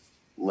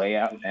 lay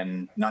out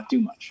and not do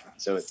much.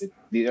 So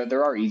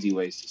there are easy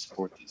ways to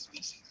support these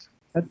species.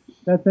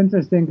 That's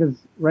interesting, because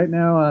right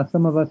now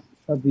some of us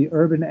of the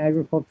Urban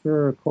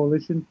Agriculture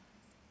Coalition,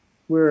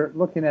 we're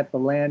looking at the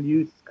land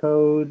use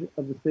code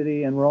of the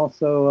city, and we're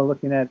also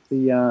looking at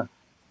the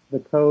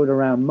code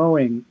around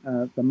mowing,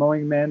 the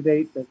mowing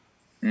mandate that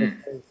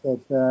says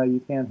that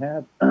you can't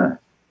have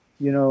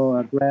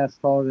grass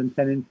taller than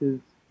 10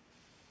 inches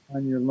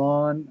on your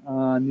lawn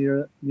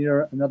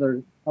near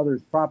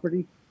other's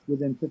property,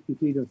 within 50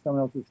 feet of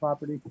someone else's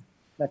property,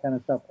 that kind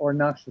of stuff, or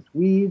noxious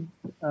weeds,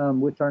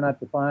 which are not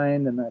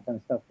defined, and that kind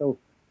of stuff. So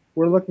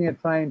we're looking at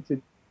trying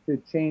to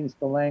change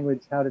the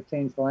language, how to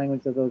change the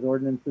language of those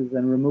ordinances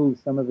and remove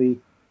some of the,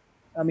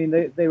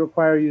 they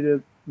require you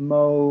to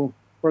mow,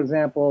 for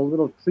example,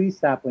 little tree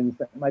saplings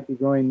that might be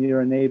growing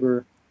near a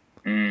neighbor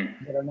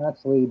that are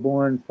naturally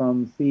born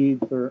from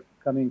seeds or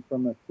coming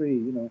from a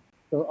tree,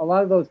 So a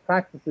lot of those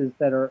practices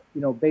that are,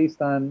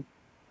 based on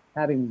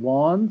having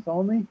lawns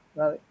only,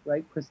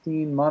 right?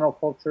 Pristine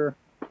monoculture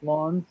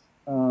lawns,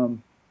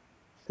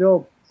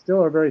 still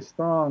are very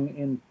strong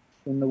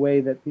in the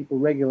way that people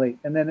regulate.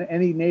 And then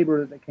any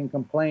neighbor that can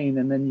complain,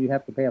 and then you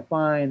have to pay a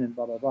fine and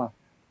blah, blah, blah.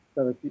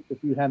 So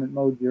if you haven't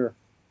mowed your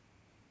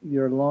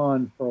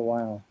lawn for a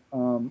while.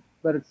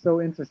 But it's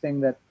so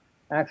interesting that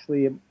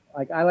actually,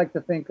 like, I like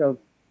to think of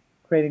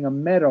creating a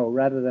meadow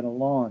rather than a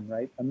lawn,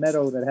 right? A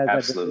meadow that has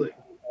absolutely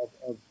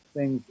of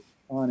things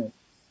on it.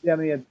 Do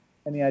you have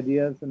any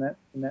ideas in that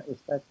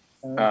respect?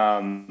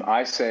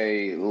 I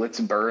say let's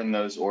burn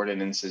those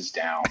ordinances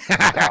down.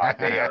 God,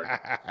 they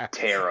are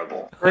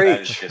terrible.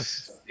 That is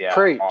just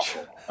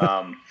awful.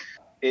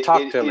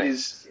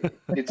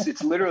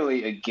 It's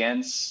literally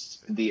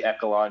against the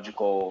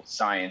ecological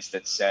science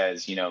that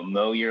says,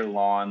 mow your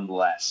lawn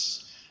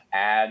less,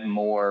 add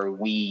more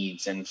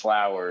weeds and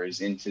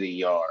flowers into the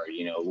yard,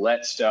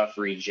 let stuff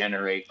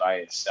regenerate by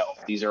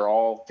itself. These are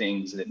all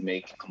things that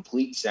make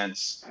complete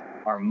sense,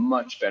 are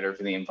much better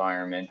for the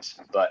environment,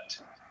 but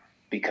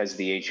because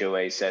the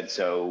HOA said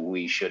so,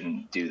 we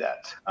shouldn't do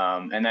that.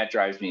 And that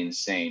drives me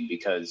insane,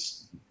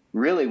 because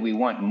really we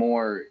want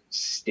more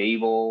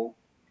stable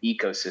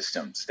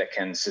ecosystems that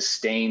can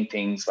sustain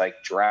things like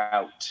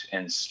drought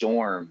and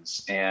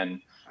storms,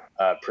 and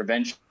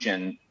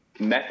prevention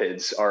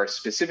methods are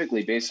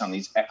specifically based on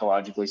these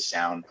ecologically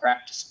sound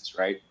practices,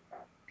 right?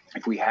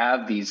 If we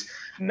have these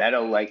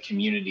meadow-like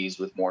communities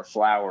with more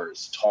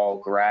flowers, tall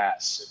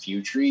grass, a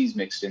few trees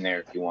mixed in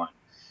there if you want,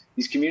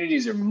 these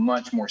communities are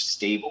much more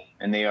stable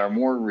and they are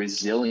more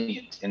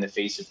resilient in the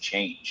face of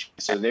change.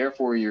 So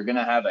therefore, you're going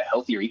to have a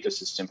healthier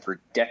ecosystem for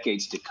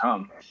decades to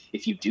come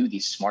if you do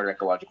these smarter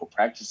ecological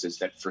practices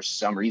that for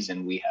some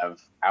reason we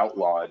have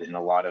outlawed in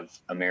a lot of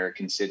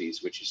American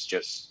cities, which is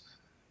just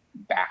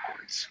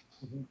backwards.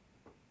 Mm-hmm.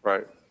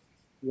 Right.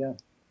 Yeah.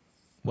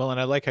 Well, and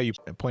I like how you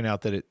point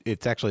out that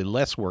it's actually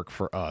less work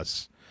for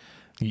us.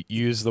 You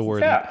use the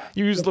word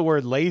the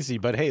word lazy,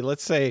 but hey,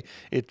 let's say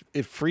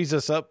it frees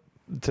us up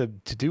to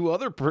do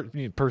other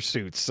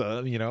pursuits,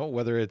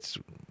 whether it's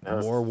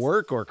more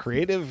work or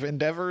creative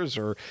endeavors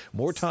or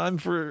more time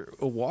for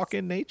a walk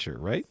in nature,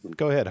 right?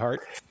 Go ahead,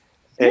 Hart.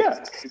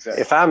 Exactly.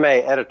 If I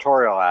may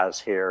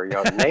editorialize here,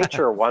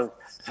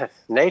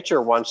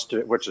 nature wants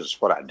to, which is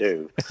what I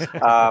do.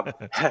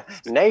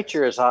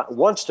 Nature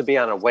wants to be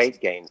on a weight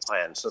gain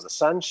plan. So the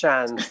sun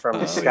shines from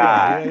the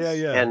sky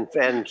and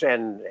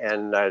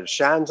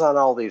shines on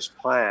all these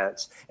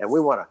plants, and we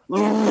want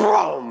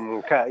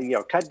to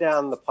cut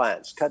down the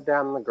plants, cut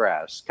down the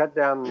grass, cut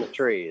down the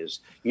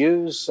trees,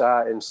 use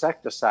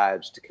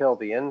insecticides to kill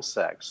the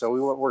insects.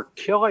 So we're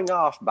killing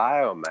off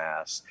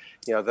biomass.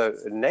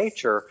 The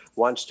nature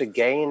wants to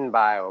gain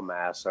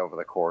biomass over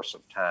the course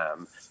of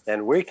time,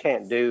 and we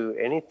can't do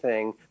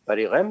anything but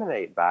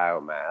eliminate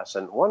biomass.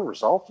 And one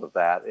result of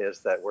that is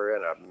that we're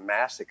in a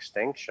mass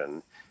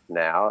extinction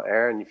now.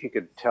 Aaron, if you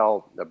could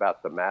tell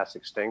about the mass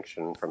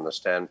extinction from the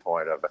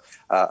standpoint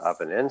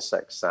of an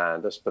insect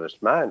scientist, but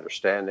it's my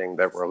understanding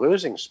that we're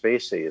losing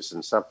species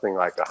in something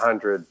like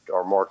 100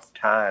 or more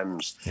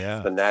times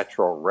the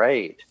natural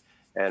rate.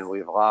 And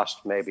we've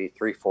lost maybe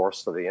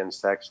 3/4 of the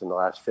insects in the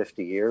last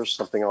 50 years,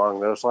 something along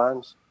those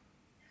lines.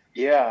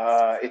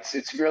 Yeah,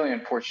 it's really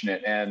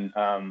unfortunate. And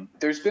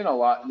there's been a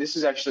lot. This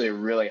is actually a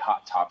really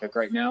hot topic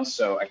right now.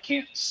 So I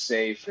can't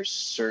say for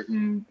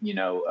certain,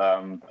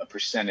 a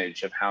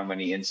percentage of how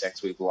many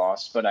insects we've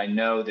lost. But I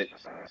know that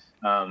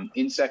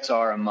insects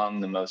are among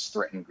the most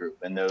threatened group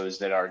and those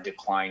that are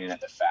declining at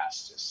the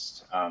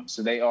fastest.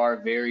 So they are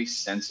very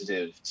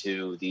sensitive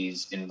to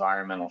these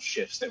environmental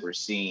shifts that we're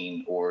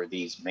seeing, or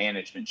these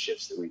management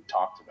shifts that we've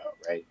talked about,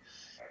 right?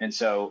 And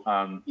so,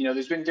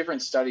 there's been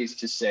different studies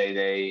to say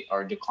they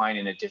are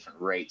declining at different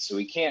rates. So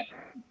we can't,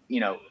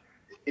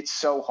 it's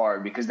so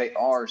hard because they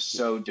are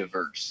so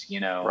diverse,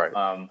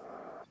 Right.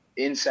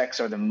 Insects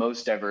are the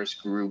most diverse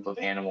group of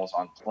animals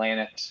on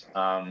planet.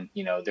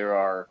 There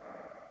are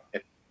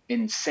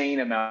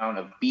insane amount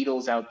of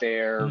beetles out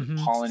there,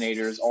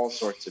 pollinators, all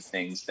sorts of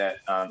things that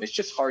it's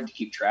just hard to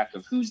keep track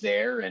of who's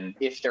there and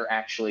if they're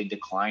actually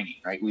declining,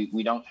 right?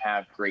 We don't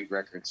have great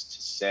records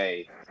to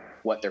say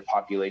what their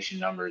population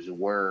numbers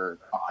were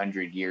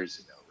 100 years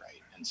ago,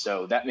 right? And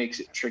so that makes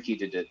it tricky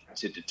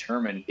to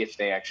determine if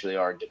they actually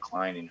are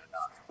declining or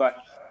not. But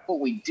what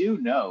we do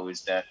know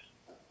is that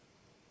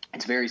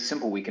it's very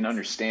simple. We can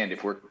understand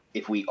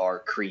if we are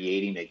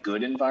creating a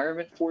good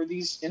environment for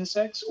these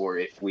insects or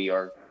if we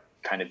are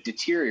kind of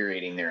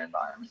deteriorating their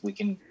environment. We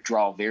can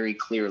draw very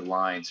clear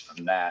lines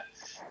from that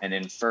and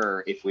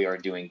infer if we are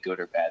doing good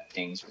or bad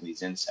things for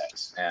these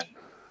insects. And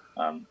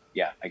I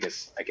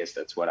guess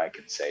that's what I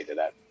can say to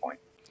that point.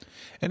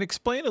 And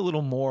explain a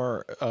little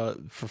more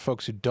for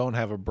folks who don't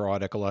have a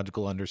broad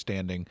ecological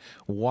understanding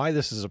why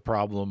this is a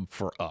problem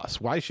for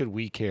us. Why should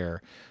we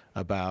care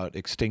about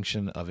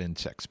extinction of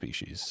insect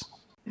species?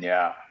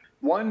 Yeah.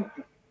 One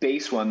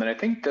base one that I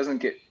think doesn't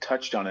get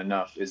touched on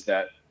enough is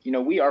that,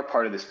 we are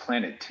part of this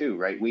planet too,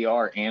 right? We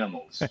are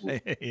animals.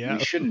 Yeah. We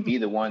shouldn't be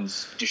the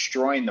ones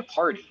destroying the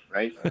party,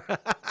 right?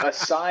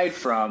 Aside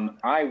from,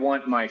 I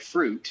want my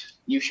fruit,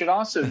 you should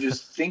also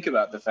just think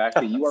about the fact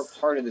that you are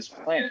part of this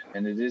planet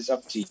and it is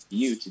up to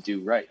you to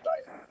do right by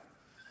it.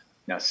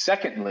 Now,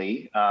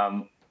 secondly,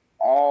 not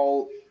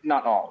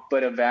all,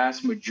 but a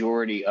vast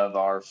majority of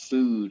our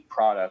food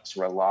products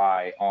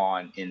rely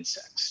on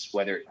insects,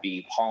 whether it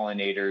be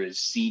pollinators,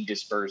 seed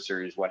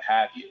dispersers, what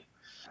have you.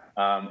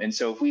 And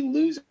so if we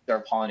lose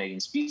our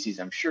pollinating species,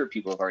 I'm sure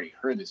people have already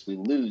heard this, we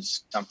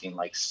lose something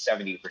like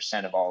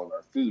 70% of all of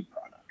our food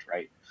product,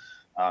 right?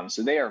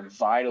 So they are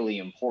vitally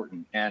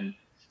important. And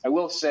I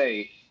will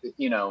say,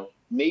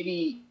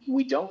 maybe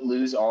we don't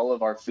lose all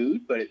of our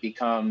food, but it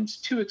becomes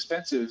too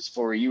expensive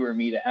for you or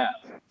me to have.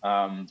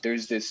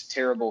 There's this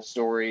terrible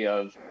story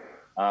of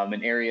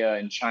an area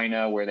in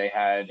China where they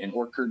had an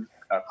orchard,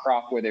 a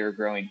crop where they were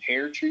growing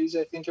pear trees,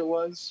 I think it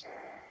was.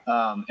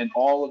 And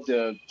all of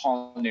the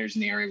pollinators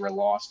in the area were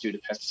lost due to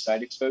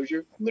pesticide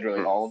exposure,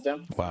 literally all of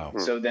them. Wow.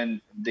 So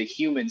then the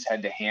humans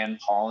had to hand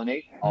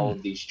pollinate all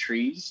of these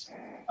trees.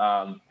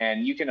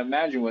 And you can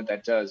imagine what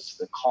that does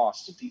to the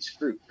cost of these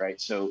fruit,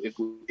 right? So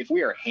if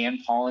we are hand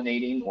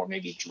pollinating or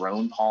maybe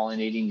drone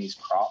pollinating these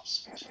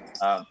crops,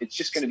 it's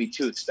just going to be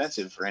too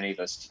expensive for any of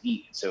us to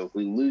eat. So if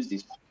we lose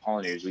these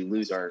pollinators, we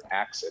lose our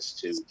access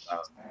to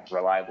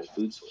reliable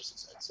food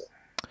sources, I'd say.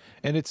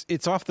 And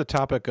it's off the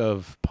topic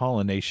of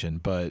pollination,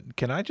 but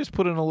can I just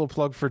put in a little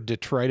plug for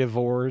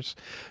detritivores?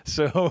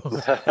 So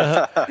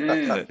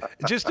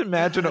just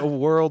imagine a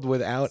world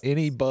without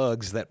any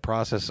bugs that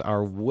process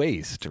our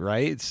waste,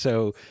 right?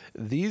 So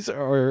these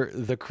are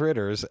the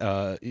critters,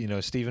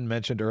 Stephen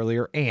mentioned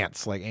earlier,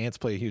 ants. Like ants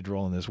play a huge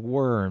role in this.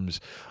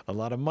 Worms, a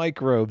lot of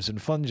microbes and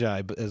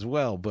fungi as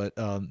well. But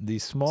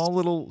these small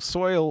little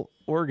soil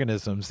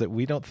organisms that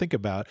we don't think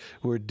about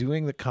who are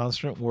doing the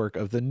constant work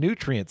of the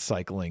nutrient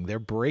cycling. They're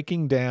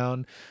breaking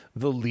down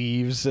the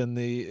leaves and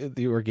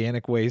the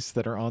organic wastes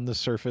that are on the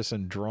surface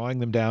and drawing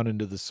them down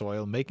into the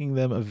soil, making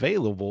them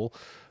available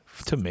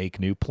to make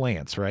new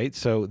plants, right?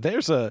 So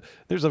there's a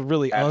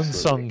really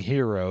unsung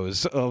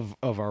heroes of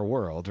our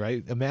world,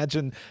 right?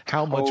 Imagine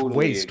how much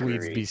waste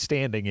we'd be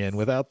standing in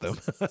without them.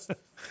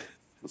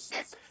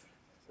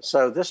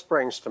 So this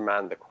brings to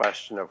mind the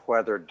question of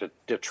whether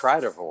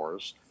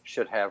detritivores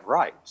should have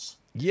rights.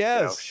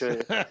 Yes.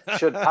 Should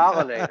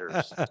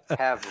pollinators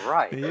have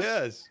rights?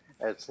 Yes.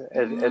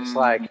 It's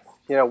like,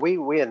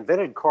 we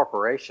invented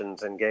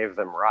corporations and gave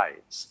them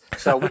rights.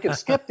 So we can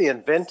skip the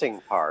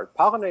inventing part.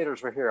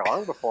 Pollinators were here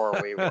long before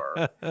we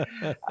were.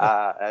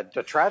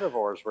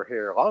 Detritivores were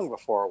here long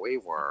before we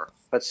were.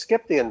 But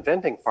skip the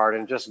inventing part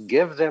and just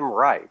give them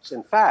rights.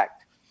 In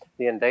fact,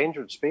 the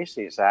Endangered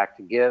Species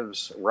Act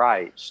gives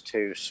rights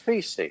to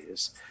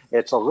species.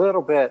 It's a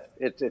little bit,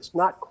 it's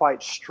not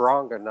quite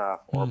strong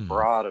enough or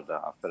broad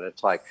enough. And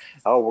it's like,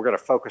 we're going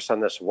to focus on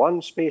this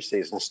one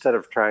species instead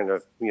of trying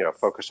to,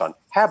 focus on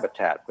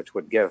habitat, which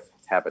would give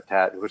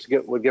habitat, which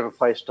would give a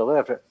place to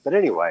live. But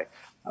anyway,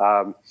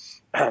 what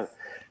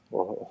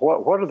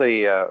are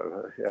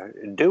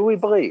the, do we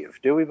believe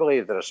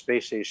that a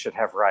species should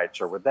have rights,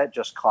 or would that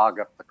just clog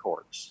up the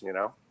courts,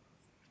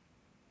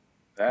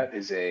 That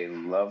is a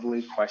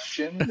lovely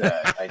question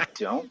that I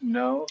don't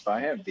know if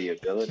I have the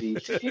ability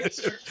to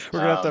answer.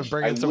 We're going to have to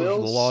bring in someone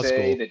from the law school. I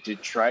will say that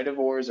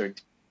detritivores are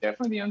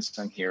definitely the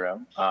unsung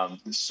hero.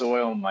 The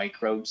soil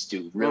microbes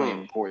do really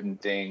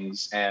important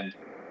things. And,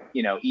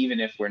 even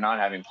if we're not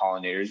having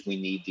pollinators, we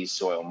need these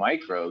soil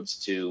microbes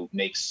to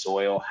make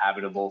soil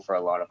habitable for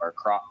a lot of our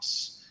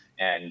crops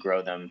and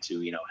grow them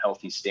to,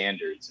 healthy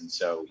standards. And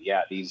so,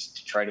 these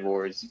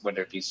detritivores,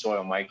 whether it be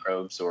soil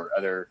microbes or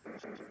other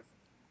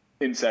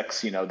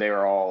insects, they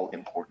are all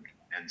important.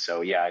 And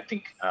so, I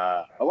think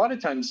a lot of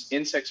times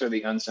insects are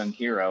the unsung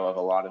hero of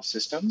a lot of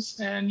systems.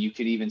 And you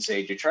could even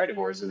say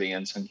detritivores are the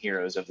unsung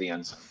heroes of the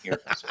unsung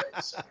heroes.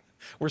 Right? So.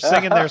 We're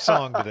singing their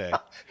song today.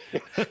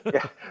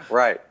 Yeah,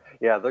 right.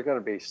 Yeah, they're going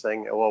to be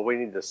singing. Well, we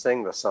need to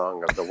sing the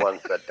song of the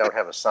ones that don't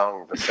have a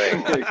song to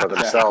sing for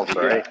themselves,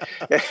 right?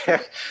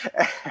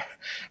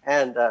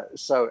 And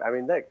so, I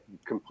mean, that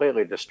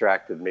completely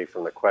distracted me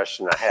from the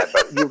question I had.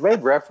 But you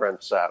made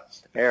reference,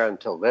 Aaron,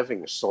 to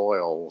living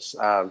soils.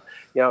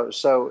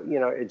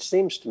 It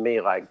seems to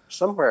me like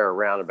somewhere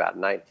around about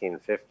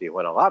 1950,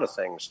 when a lot of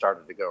things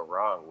started to go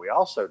wrong, we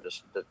also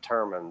just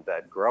determined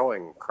that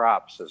growing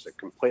crops is a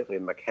completely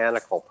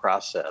mechanical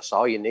process.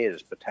 All you need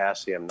is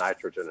potassium,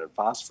 nitrogen, and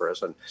phosphorus.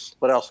 And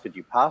what else could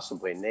you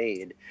possibly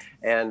need?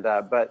 And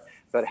but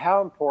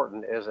how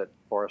important is it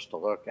for us to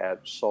look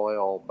at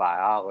soil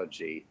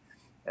biology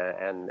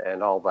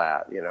and all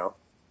that?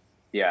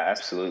 Yeah,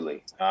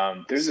 absolutely.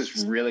 There's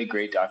this really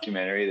great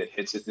documentary that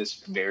hits at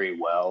this very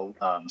well.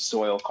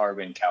 Soil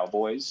Carbon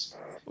Cowboys.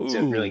 It's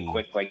a really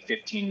quick, like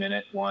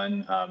 15-minute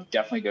one.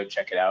 Definitely go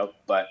check it out.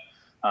 But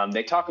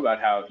they talk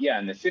about how,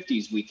 in the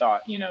 50s, we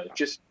thought,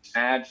 just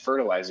add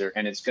fertilizer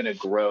and it's going to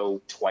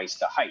grow twice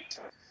the height.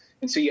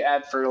 And so you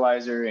add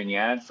fertilizer and you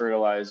add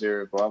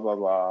fertilizer, blah, blah,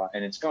 blah,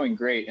 and it's going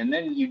great. And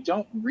then you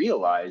don't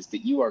realize that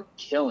you are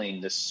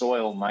killing the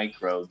soil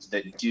microbes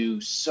that do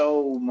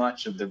so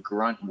much of the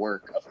grunt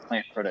work of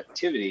plant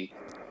productivity,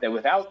 that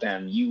without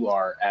them, you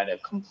are at a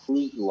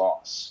complete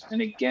loss.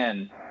 And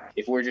again,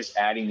 if we're just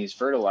adding these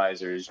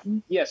fertilizers,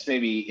 yes,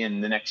 maybe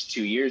in the next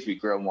 2 years we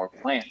grow more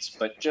plants,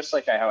 but just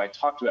like how I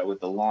talked about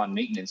with the lawn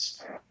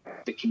maintenance,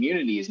 the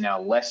community is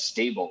now less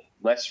stable,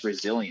 less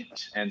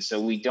resilient. And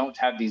so we don't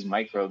have these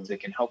microbes that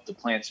can help the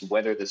plants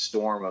weather the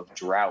storm of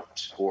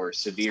drought or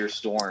severe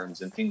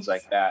storms and things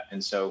like that.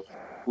 And so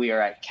we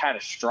are at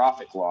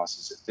catastrophic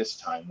losses at this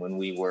time when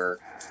we were,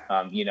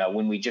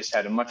 when we just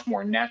had a much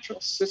more natural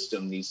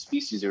system, these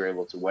species are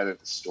able to weather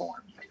the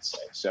storm, you could say.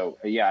 So,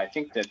 I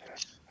think that,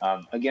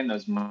 again,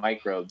 those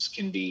microbes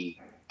can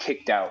be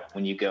kicked out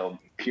when you go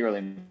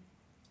purely,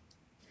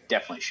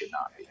 definitely should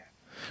not be.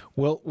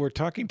 Well, we're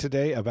talking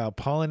today about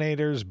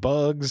pollinators,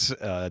 bugs,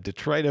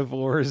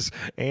 detritivores,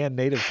 and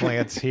native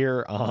plants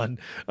here on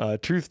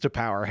Truth to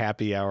Power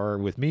Happy Hour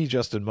with me,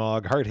 Justin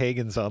Mogg. Hart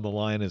Hagen's on the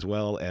line, as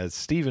well as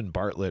Stephen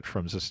Bartlett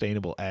from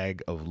Sustainable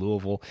Ag of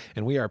Louisville.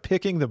 And we are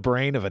picking the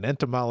brain of an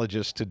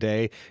entomologist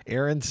today,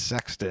 Aaron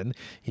Sexton.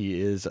 He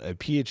is a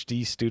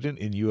PhD student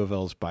in U of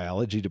L's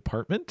biology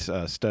department,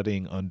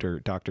 studying under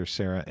Dr.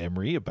 Sarah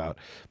Emery about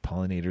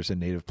pollinators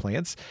and native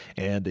plants.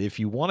 And if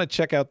you want to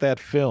check out that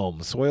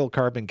film, Soil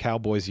Carbon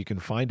Cowboys, you can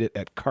find it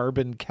at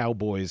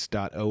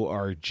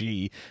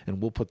carboncowboys.org,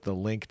 and we'll put the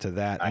link to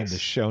that in the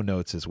show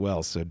notes as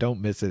well, so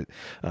don't miss it.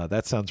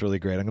 That sounds really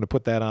great. I'm going to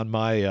put that on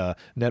my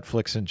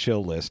Netflix and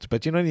chill list,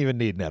 but you don't even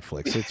need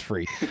Netflix. It's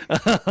free.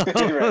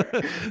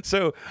 Right.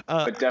 So,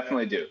 but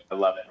definitely do. I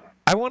love it.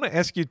 I want to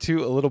ask you,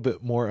 too, a little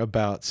bit more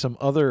about some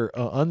other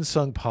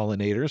unsung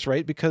pollinators,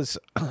 right? Because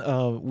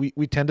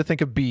we tend to think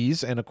of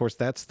bees, and, of course,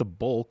 that's the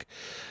bulk.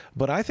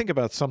 But I think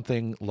about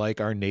something like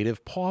our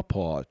native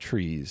pawpaw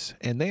trees,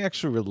 and they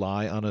actually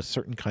rely on a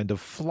certain kind of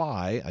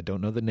fly. I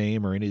don't know the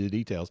name or any of the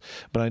details,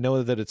 but I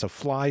know that it's a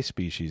fly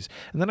species.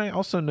 And then I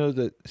also know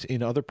that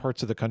in other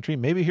parts of the country,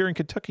 maybe here in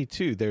Kentucky,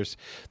 too, there's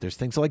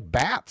things like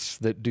bats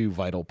that do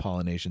vital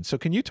pollination. So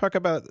can you talk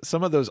about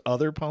some of those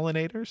other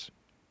pollinators?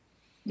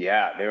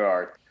 Yeah, there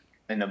are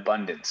an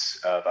abundance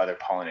of other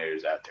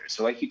pollinators out there.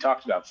 So like you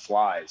talked about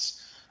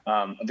flies,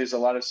 there's a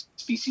lot of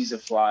species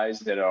of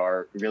flies that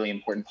are really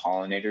important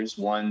pollinators.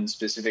 One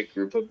specific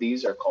group of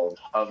these are called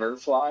hover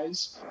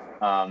flies.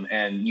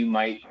 And you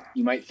might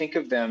think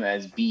of them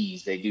as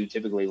bees. They do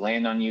typically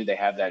land on you. They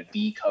have that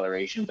bee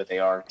coloration, but they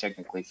are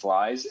technically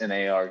flies, and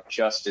they are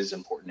just as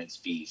important as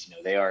bees.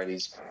 They are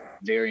these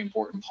very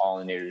important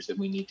pollinators that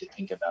we need to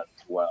think about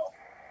as well.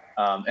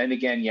 And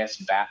again, yes,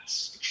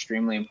 bats,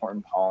 extremely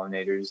important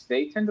pollinators.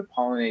 They tend to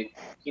pollinate,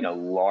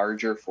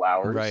 larger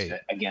flowers. Right.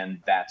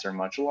 Again, bats are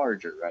much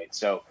larger, right?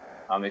 So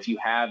if you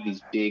have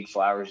these big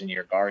flowers in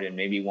your garden,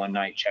 maybe one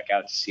night check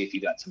out to see if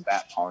you got some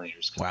bat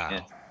pollinators coming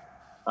in.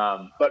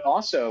 But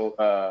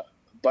also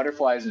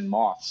butterflies and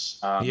moths.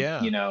 I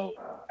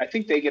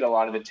think they get a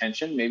lot of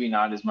attention, maybe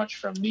not as much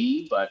from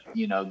me, but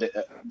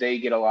they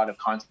get a lot of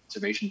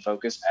conservation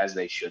focus, as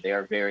they should. They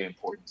are very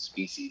important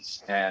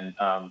species. And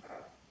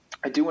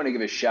I do want to give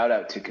a shout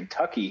out to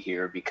Kentucky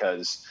here,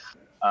 because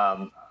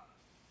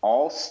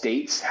all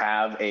states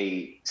have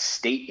a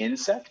state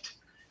insect.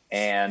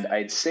 And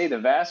I'd say the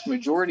vast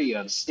majority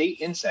of state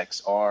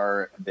insects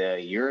are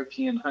the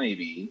European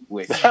honeybee,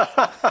 which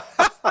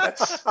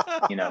that's,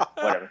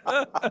 whatever.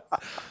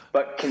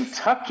 But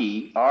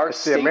Kentucky, our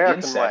state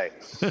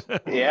insect.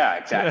 Yeah,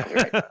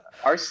 exactly. Right.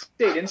 Our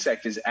state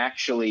insect is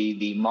actually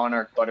the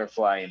monarch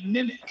butterfly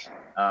mimic,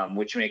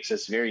 which makes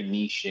us very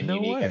niche and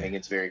unique. I think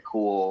it's very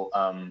cool.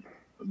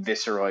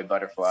 Viceroy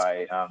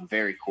butterfly,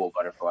 very cool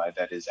butterfly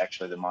that is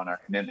actually the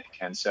monarch mimic.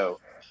 And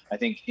so I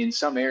think in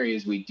some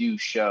areas we do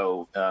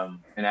show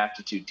an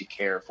aptitude to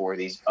care for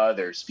these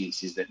other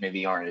species that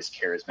maybe aren't as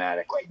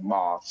charismatic, like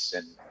moths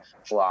and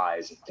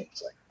flies and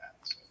things like that.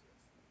 So.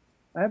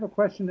 I have a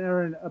question,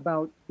 Aaron,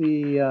 about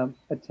the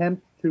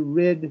attempt to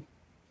rid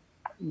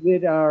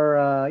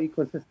our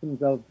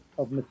ecosystems of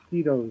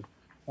mosquitoes.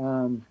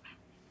 um,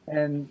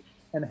 and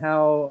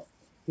how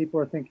people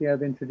are thinking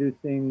of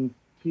introducing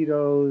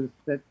mosquitoes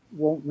that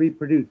won't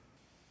reproduce.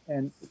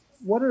 And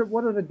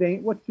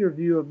what's your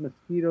view of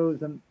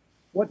mosquitoes, and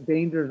what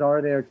dangers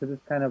are there to this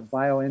kind of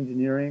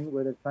bioengineering,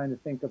 where they're trying to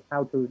think of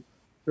how to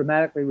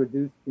dramatically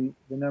reduce the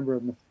number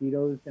of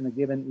mosquitoes in a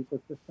given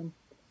ecosystem?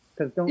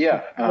 Because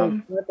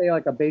aren't they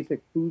like a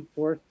basic food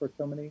source for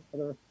so many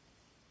other?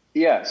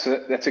 Yeah,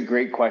 so that's a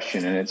great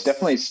question, and it's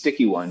definitely a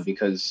sticky one,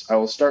 because I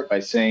will start by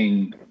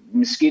saying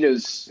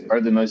mosquitoes are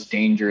the most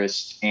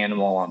dangerous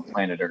animal on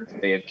planet Earth.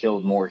 They have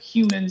killed more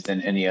humans than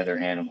any other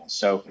animal.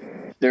 So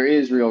there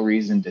is real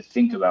reason to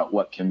think about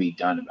what can be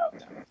done about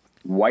them.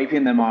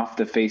 Wiping them off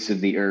the face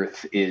of the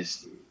earth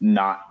is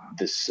not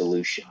the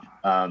solution.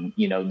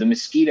 The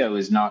mosquito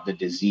is not the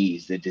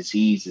disease. The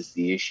disease is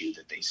the issue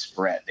that they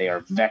spread. They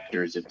are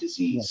vectors of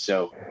disease.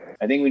 So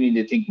I think we need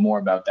to think more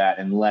about that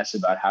and less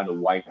about how to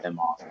wipe them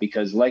off,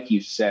 because like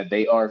you said,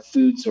 they are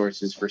food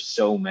sources for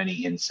so many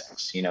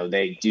insects.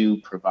 They do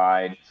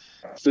provide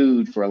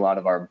food for a lot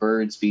of our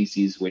bird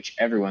species, which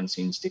everyone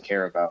seems to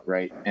care about,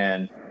 right?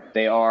 And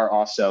they are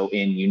also,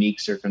 in unique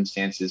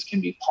circumstances,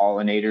 can be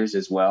pollinators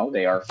as well.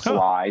 They are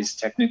flies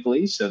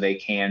technically, so they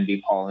can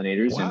be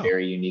pollinators in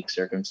very unique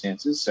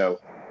circumstances.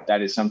 So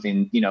that is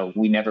something,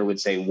 we never would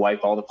say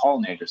wipe all the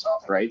pollinators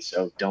off, right?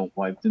 So don't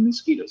wipe the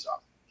mosquitoes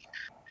off.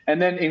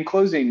 And then in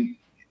closing,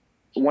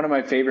 one of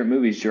my favorite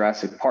movies,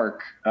 Jurassic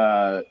Park,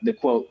 the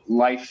quote,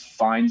 "Life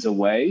finds a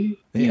way."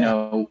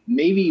 Yeah.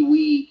 Maybe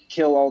we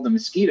kill all the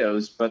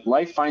mosquitoes, but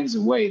life finds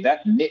a way.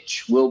 That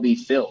niche will be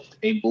filled.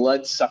 A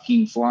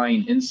blood-sucking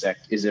flying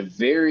insect is a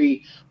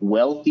very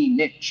wealthy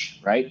niche,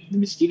 right? The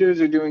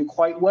mosquitoes are doing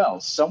quite well.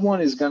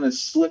 Someone is going to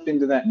slip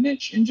into that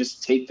niche and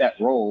just take that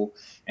role.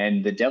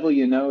 And the devil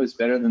you know is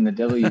better than the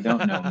devil you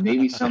don't know.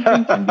 Maybe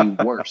something can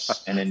be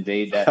worse and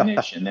invade that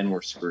niche, and then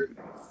we're screwed.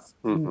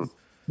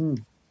 Mm-hmm.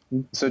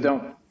 So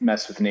don't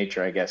mess with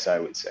nature, I guess I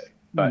would say.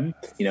 But,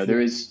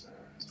 there is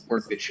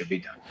work that should be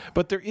done.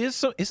 But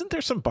isn't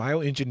there some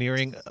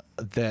bioengineering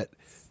that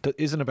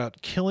isn't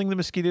about killing the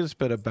mosquitoes,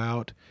 but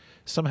about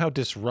somehow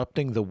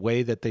disrupting the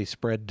way that they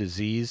spread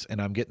disease? And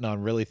I'm getting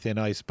on really thin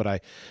ice, but I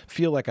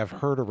feel like I've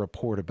heard a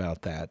report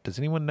about that. Does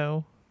anyone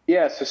know?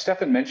 Yeah, so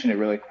Stefan mentioned it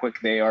really quick.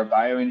 They are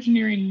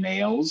bioengineering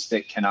males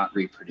that cannot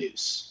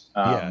reproduce.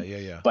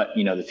 Yeah. But,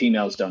 the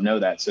females don't know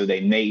that. So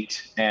they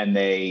mate and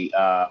they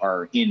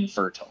are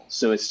infertile.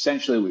 So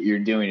essentially what you're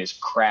doing is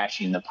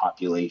crashing the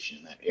population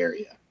in that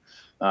area.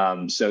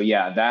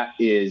 That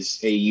is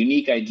a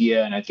unique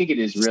idea. And I think it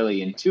is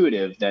really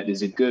intuitive. That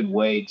is a good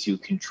way to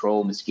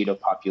control mosquito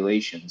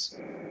populations.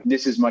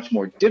 This is much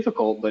more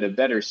difficult, but a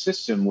better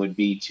system would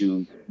be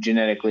to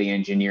genetically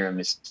engineer a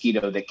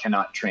mosquito that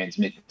cannot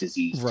transmit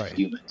disease to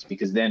humans,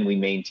 because then we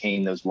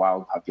maintain those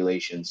wild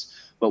populations,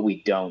 but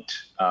we don't,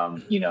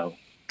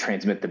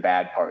 transmit the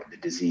bad part of the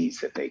disease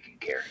that they can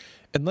carry.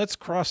 And let's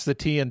cross the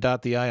T and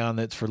dot the I on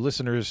that for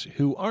listeners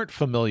who aren't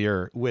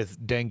familiar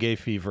with dengue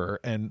fever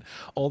and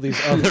all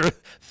these other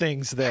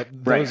things that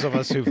those of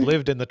us who've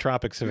lived in the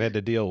tropics have had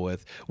to deal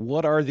with.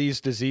 What are these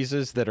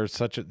diseases that are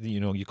such a,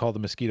 you call the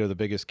mosquito the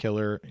biggest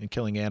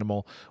killing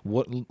animal?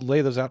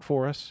 Lay those out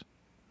for us?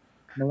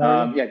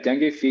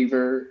 Dengue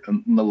fever,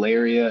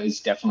 malaria is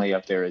definitely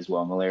up there as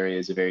well. Malaria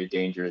is a very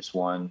dangerous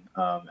one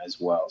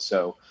as well.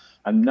 So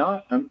I'm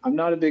not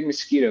a big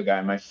mosquito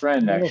guy. My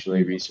friend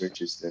actually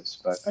researches this,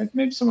 but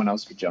maybe someone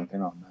else could jump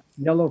in on that.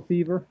 Yellow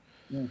fever.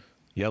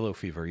 Yellow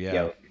fever.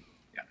 Yeah.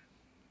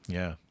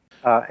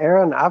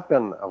 Aaron, I've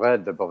been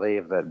led to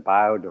believe that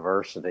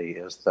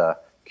biodiversity is the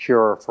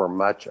cure for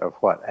much of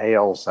what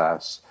ails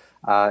us.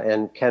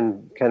 And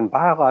can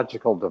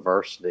biological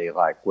diversity,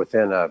 like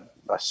within a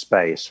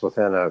space,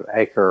 within an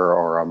acre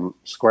or a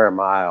square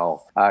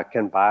mile,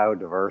 can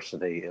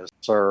biodiversity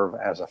serve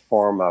as a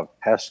form of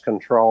pest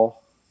control?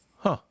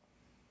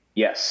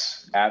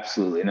 Yes,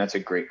 absolutely. And that's a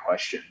great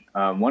question.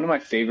 One of my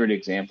favorite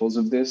examples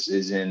of this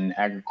is in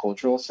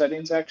agricultural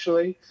settings,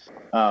 actually.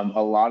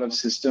 A lot of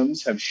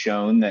systems have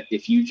shown that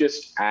if you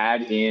just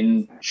add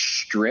in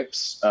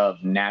strips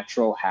of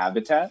natural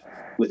habitat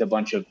with a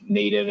bunch of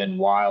native and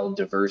wild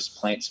diverse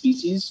plant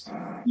species,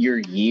 your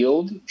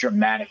yield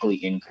dramatically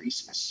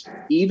increases.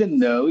 Even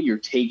though you're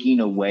taking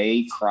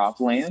away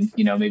cropland,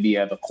 maybe you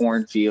have a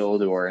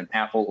cornfield or an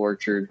apple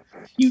orchard,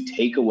 you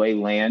take away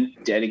land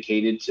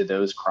dedicated to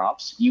those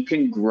crops, you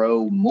can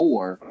grow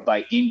more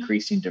by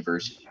increasing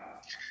diversity.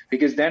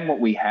 Because then what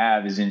we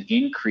have is an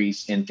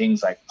increase in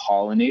things like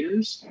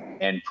pollinators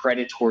and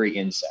predatory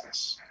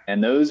insects.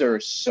 And those are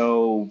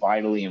so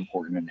vitally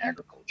important in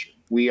agriculture.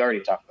 We already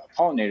talked about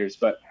pollinators,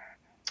 but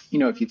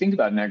if you think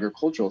about an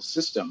agricultural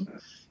system,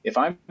 if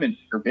I'm an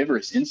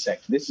herbivorous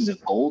insect, this is a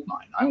gold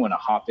mine. I want to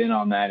hop in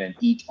on that and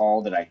eat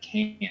all that I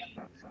can.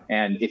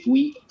 And if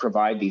we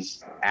provide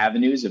these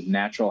avenues of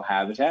natural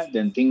habitat,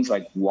 then things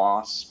like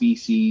wasp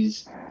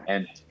species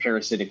and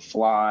parasitic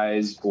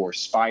flies or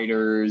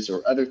spiders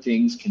or other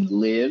things can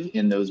live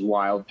in those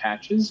wild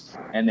patches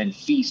and then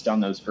feast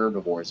on those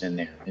herbivores in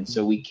there. And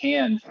so we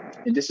can,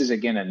 and this is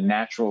again a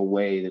natural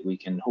way that we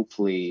can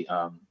hopefully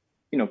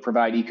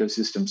provide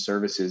ecosystem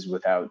services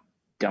without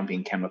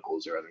dumping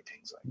chemicals or other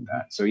things like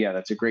that. So yeah,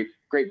 that's a great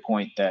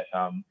point that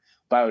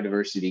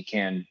biodiversity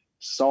can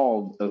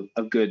solve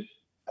a good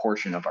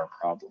portion of our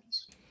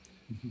problems.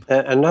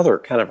 Another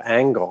kind of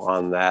angle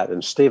on that,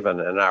 and Stephen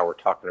and I were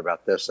talking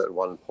about this at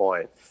one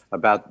point,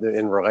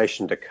 in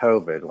relation to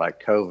COVID.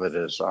 Like COVID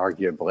is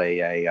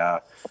arguably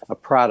a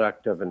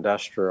product of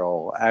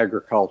industrial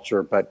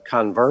agriculture, but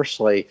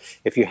conversely,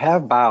 if you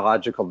have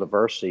biological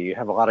diversity, you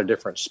have a lot of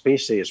different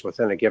species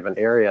within a given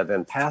area,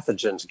 then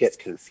pathogens get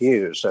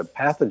confused. So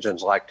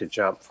pathogens like to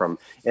jump from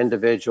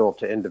individual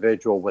to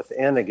individual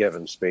within a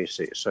given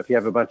species. So if you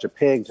have a bunch of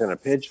pigs in a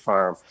pig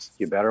farm,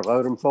 you better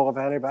load them full of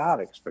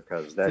antibiotics,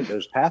 because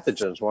those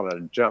pathogens want to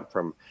jump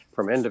from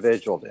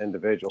individual to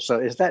individual.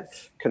 So is that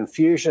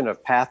confusion of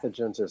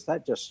pathogens, is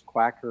that just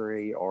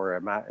quackery, or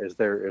is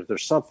there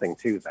something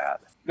to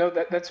that? No,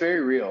 that's very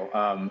real.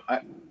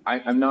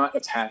 I'm not a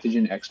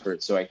pathogen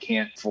expert, so I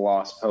can't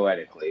floss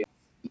poetically.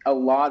 A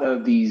lot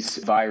of these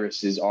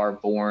viruses are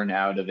born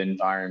out of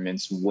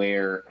environments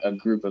where a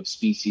group of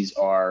species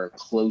are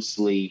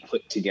closely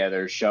put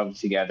together, shoved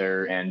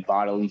together, and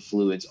bodily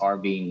fluids are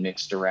being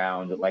mixed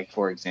around, like,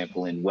 for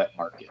example, in wet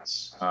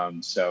markets.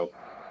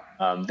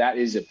 That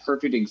is a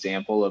perfect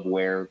example of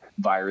where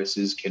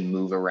viruses can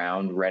move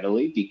around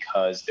readily,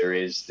 because there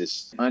is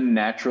this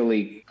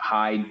unnaturally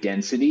high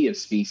density of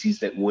species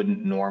that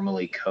wouldn't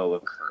normally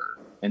co-occur.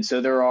 And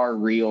so there are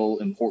real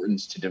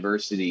importance to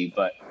diversity,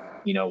 but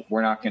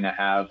we're not going to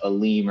have a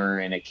lemur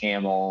and a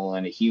camel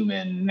and a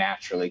human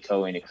naturally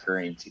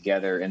co-occurring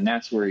together. And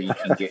that's where you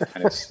can get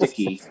kind of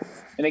sticky.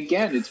 And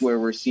again, it's where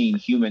we're seeing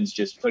humans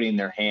just putting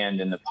their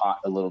hand in the pot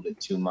a little bit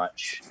too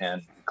much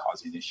and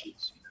causing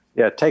issues.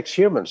 Yeah, it takes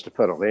humans to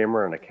put a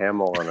lemur and a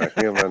camel and a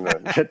human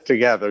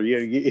together.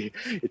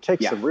 It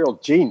takes some real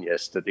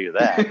genius to do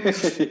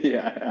that.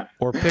 Yeah.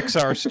 Or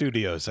Pixar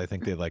Studios. I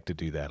think they like to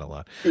do that a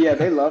lot. Yeah,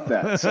 they love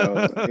that.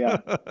 So,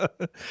 yeah.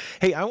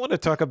 Hey, I want to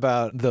talk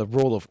about the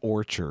role of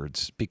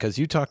orchards, because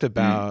you talked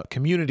about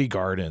community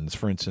gardens,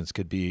 for instance,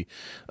 could be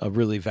a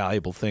really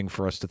valuable thing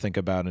for us to think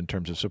about in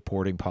terms of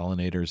supporting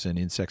pollinators and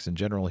insects in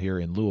general here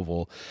in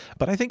Louisville.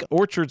 But I think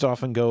orchards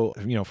often go,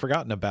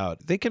 forgotten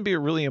about. They can be a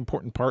really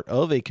important part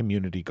of a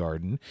community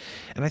garden.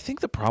 And I think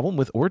the problem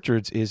with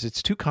orchards is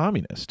it's too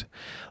communist.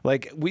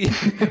 Like we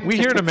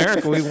here in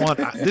America, we want,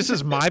 this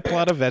is my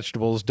plot of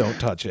vegetables, don't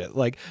touch it.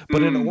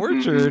 But an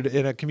orchard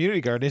in a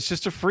community garden, it's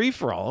just a free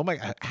for all. Oh my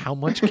God, how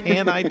much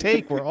can I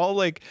take? We're all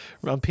like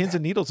on pins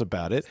and needles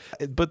about it.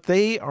 But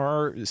they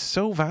are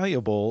so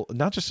valuable,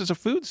 not just as a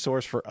food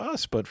source for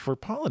us, but for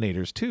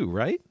pollinators too,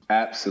 right?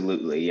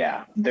 Absolutely,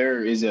 yeah.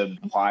 There is a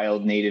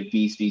wild native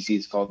bee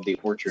species called the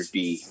orchard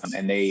bee,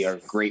 and they are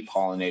great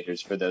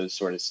pollinators for those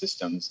sort of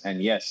systems.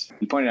 And yes,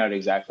 you pointed out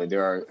exactly,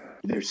 there's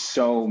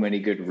so many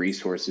good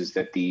resources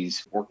that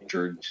these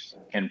orchards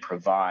can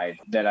provide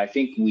that I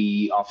think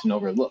we often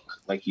overlook,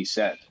 like you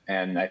said.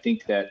 And I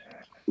think that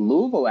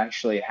Louisville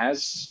actually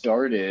has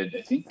started,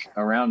 I think,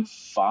 around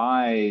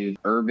 5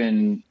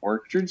 urban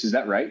orchards. Is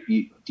that right?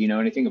 Do you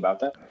know anything about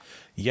that?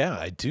 Yeah,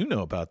 I do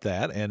know about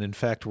that. And in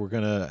fact, we're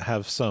going to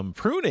have some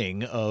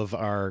pruning of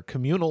our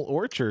communal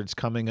orchards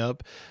coming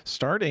up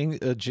starting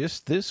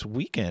just this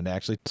weekend,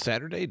 actually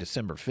Saturday,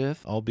 December 5th.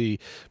 I'll be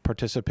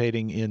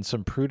participating in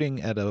some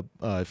pruning at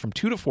from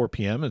 2 to 4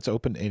 p.m. It's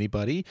open to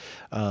anybody.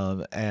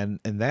 And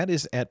that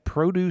is at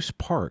Produce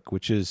Park,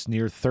 which is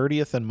near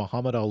 30th and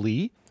Muhammad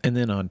Ali. And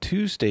then on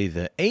Tuesday,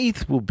 the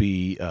 8th, we'll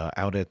be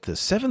out at the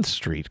 7th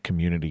Street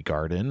Community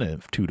Garden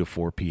at 2 to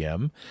 4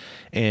 p.m.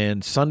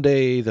 And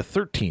Sunday, the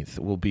 13th,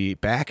 we'll be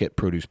back at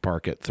Produce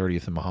Park at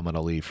 30th and Muhammad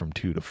Ali from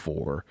 2 to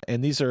 4.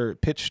 And these are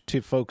pitched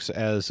to folks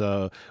as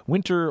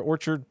winter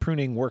orchard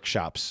pruning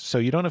workshops. So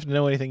you don't have to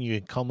know anything. You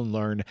can come and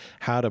learn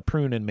how to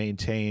prune and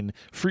maintain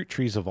fruit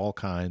trees of all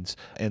kinds.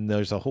 And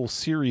there's a whole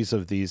series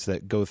of these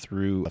that go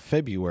through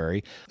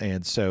February.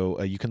 And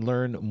so you can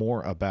learn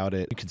more about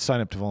it. You can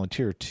sign up to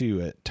volunteer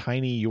too at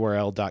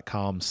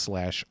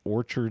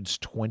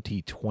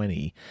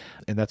tinyurl.com/orchards2020.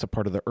 And that's a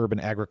part of the Urban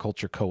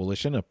Agriculture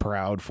Coalition, a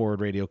proud Forward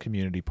Radio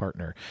community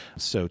partner.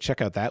 So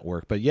check out that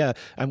work. But yeah,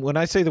 when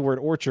I say the word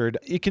orchard,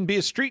 it can be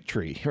a street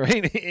tree,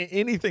 right?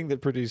 Anything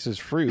that produces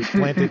fruit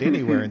planted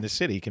anywhere in the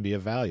city can be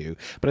of value.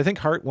 But I think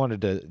Hart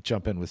wanted to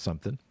jump in with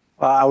something.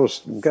 Well, I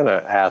was going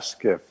to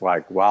ask if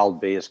wild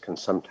bees can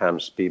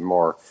sometimes be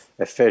more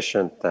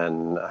efficient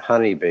than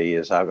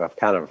honeybees. I've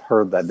kind of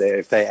heard that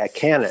they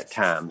can at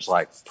times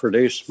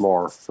produce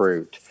more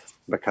fruit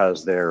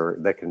because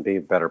they can be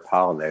better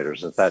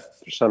pollinators. Is that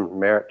some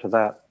merit to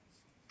that?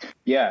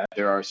 Yeah,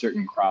 there are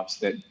certain crops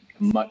that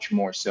much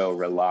more so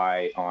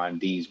rely on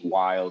these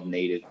wild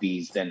native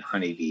bees than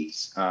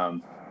honeybees.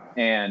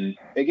 And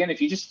again, if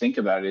you just think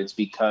about it, it's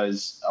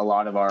because a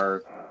lot of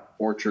our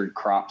orchard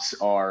crops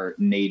are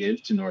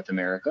native to North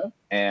America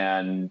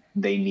and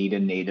they need a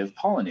native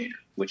pollinator,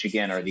 which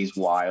again are these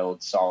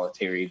wild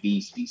solitary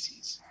bee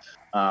species.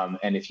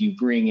 And if you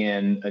bring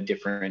in a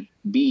different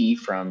bee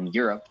from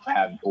Europe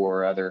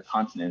or other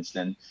continents,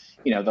 then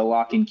the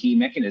lock and key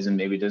mechanism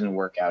maybe doesn't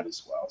work out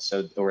as well.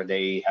 So, or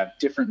they have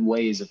different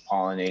ways of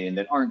pollinating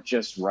that aren't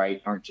just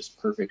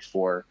perfect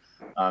for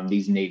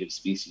these native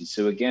species.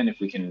 So again, if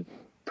we can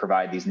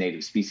provide these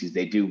native species,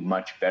 they do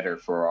much better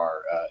for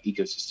our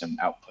ecosystem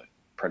output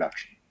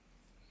production.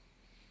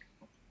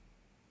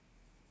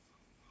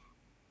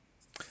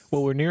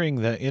 Well, we're nearing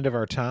the end of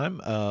our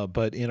time,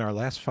 but in our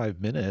last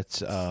 5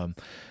 minutes,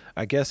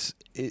 I guess,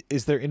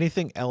 is there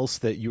anything else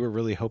that you were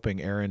really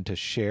hoping, Aaron, to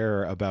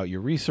share about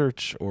your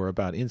research or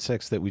about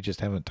insects that we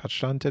just haven't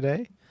touched on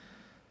today?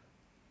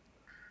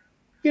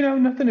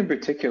 Nothing in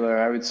particular.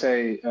 I would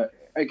say,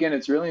 again,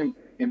 it's really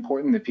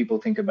important that people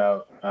think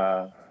about,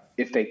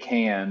 if they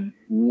can,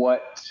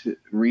 what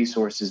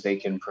resources they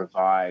can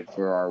provide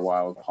for our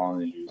wild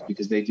pollinators,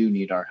 because they do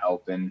need our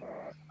help. And,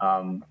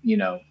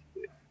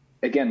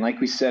 again, like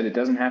we said, it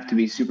doesn't have to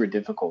be super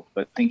difficult,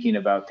 but thinking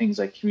about things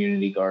like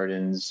community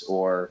gardens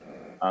or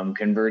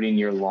converting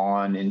your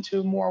lawn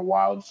into more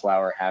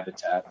wildflower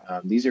habitat.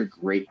 These are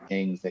great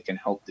things that can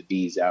help the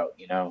bees out,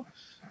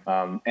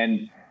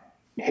 and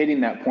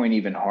hitting that point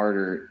even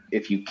harder,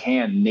 if you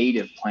can,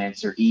 native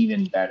plants are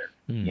even better.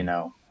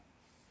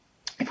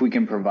 If we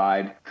can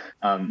provide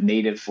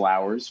native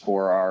flowers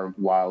for our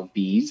wild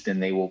bees, then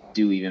they will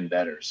do even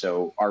better.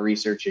 So our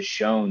research has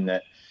shown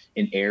that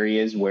in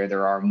areas where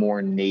there are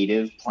more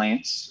native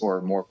plants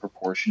or more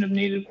proportion of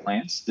native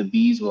plants, the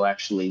bees will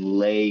actually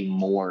lay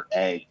more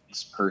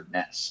eggs per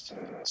nest.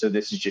 So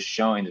this is just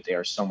showing that they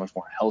are so much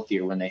more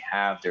healthier when they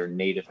have their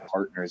native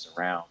partners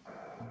around.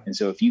 And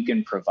so if you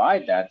can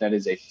provide that, that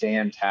is a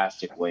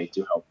fantastic way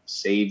to help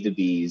save the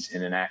bees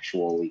in an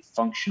actually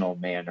functional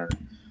manner.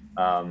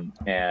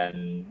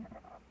 And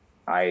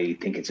I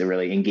think it's a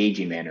really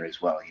engaging manner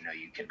as well.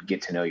 You can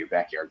get to know your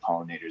backyard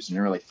pollinators in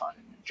a really fun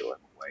and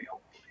enjoyable way, hopefully.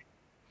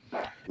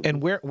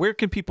 And where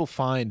can people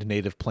find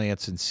native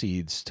plants and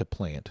seeds to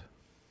plant?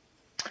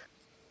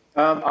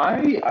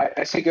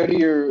 I say go to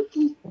your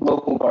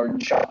local garden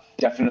shop,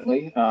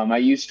 definitely. I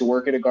used to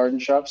work at a garden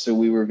shop, so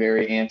we were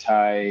very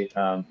anti,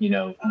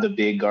 the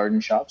big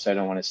garden shops. I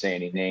don't want to say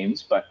any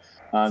names, but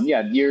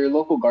your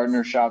local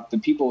gardener shop, the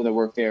people that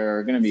work there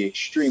are going to be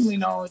extremely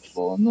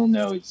knowledgeable, and they'll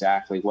know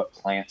exactly what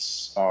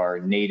plants are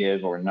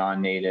native or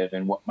non-native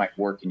and what might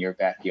work in your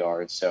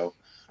backyard. So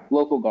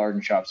local garden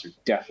shops are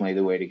definitely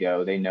the way to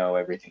go. They know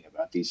everything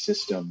about these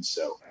systems,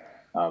 so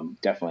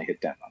definitely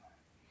hit them up.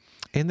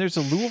 And there's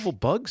a Louisville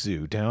bug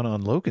zoo down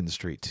on Logan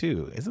Street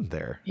too, isn't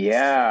there?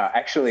 Yeah,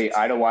 actually,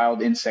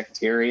 Idlewild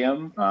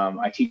Insectarium.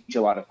 I teach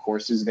a lot of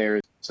courses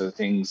there. So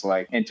things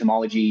like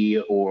entomology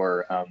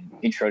or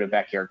intro to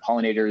backyard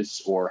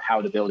pollinators or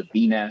how to build a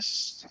bee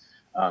nest.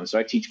 So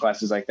I teach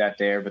classes like that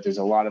there, but there's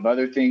a lot of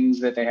other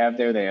things that they have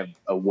there. They have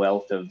a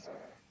wealth of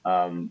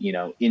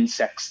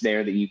insects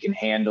there that you can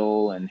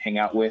handle and hang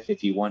out with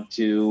if you want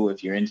to,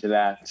 if you're into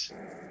that.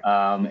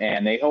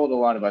 And they hold a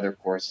lot of other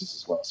courses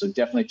as well. So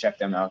definitely check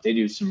them out. They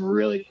do some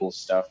really cool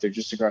stuff. They're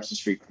just across the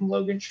street from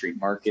Logan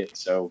Street Market.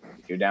 So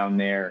if you're down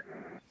there,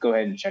 go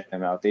ahead and check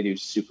them out. They do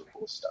super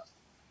cool stuff.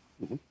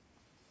 Mm-hmm.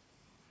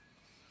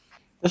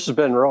 This has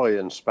been really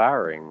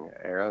inspiring,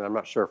 Aaron. I'm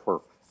not sure if we're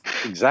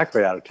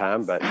exactly out of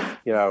time, but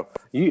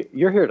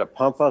you're here to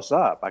pump us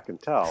up. I can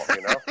tell.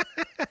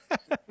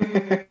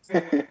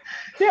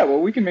 Yeah, well,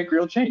 we can make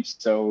real change.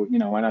 So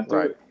why not do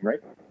it, right?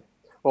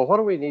 Well, what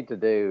do we need to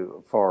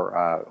do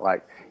for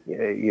what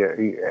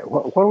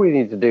do we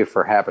need to do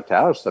for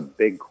habitat? That's a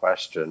big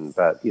question,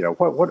 but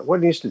what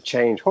needs to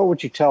change? What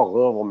would you tell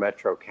Louisville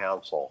Metro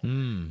Council?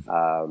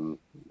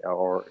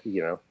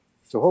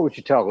 So what would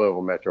you tell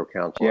Louisville Metro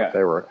Council if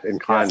they were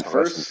inclined to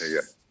listen to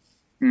you?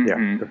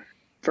 Mm-hmm.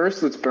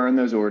 First, let's burn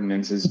those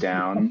ordinances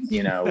down.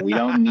 We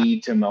don't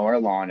need to mow our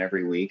lawn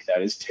every week.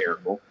 That is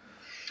terrible.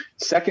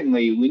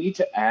 Secondly, we need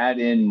to add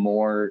in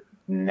more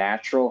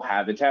natural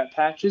habitat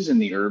patches in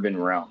the urban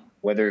realm,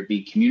 whether it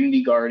be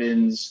community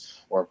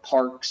gardens or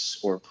parks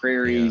or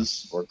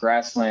prairies or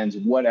grasslands,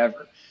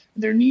 whatever.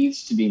 There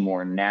needs to be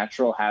more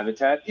natural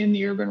habitat in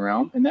the urban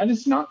realm. And that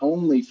is not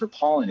only for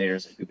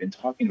pollinators like we've been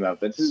talking about,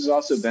 but this is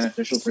also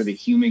beneficial for the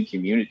human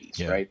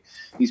communities, right?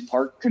 These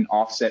parks can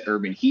offset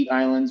urban heat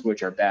islands,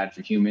 which are bad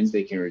for humans.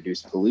 They can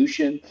reduce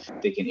pollution.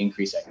 They can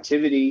increase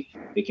activity.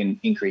 They can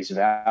increase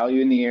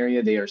value in the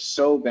area. They are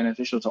so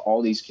beneficial to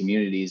all these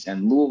communities.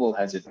 And Louisville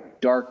has a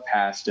dark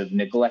past of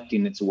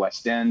neglecting its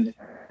West End.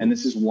 And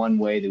this is one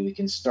way that we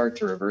can start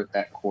to revert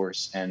that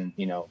course and,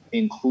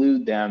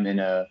 include them in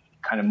a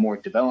kind of more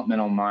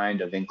developmental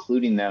mind of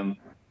including them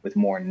with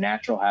more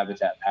natural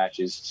habitat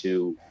patches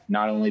to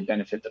not only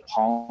benefit the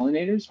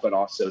pollinators, but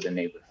also the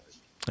neighborhood.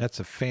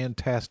 That's a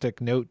fantastic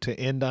note to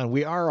end on.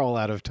 We are all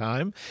out of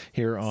time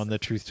here on the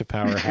Truth to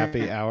Power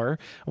Happy Hour.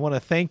 I want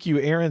to thank you,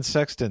 Aaron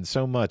Sexton,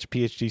 so much,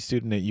 PhD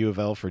student at U of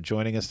L, for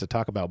joining us to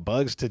talk about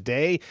bugs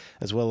today,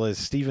 as well as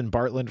Stephen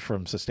Bartland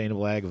from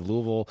Sustainable Ag of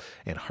Louisville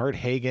and Hart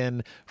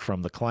Hagen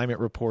from the Climate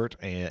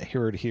Report,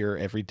 heard here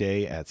every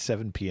day at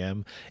 7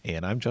 p.m.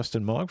 And I'm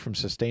Justin Mogg from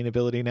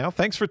Sustainability Now.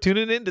 Thanks for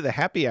tuning in to the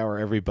Happy Hour,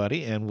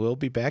 everybody, and we'll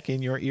be back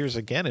in your ears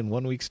again in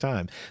 1 week's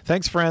time.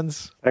 Thanks,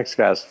 friends. Thanks,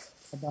 guys.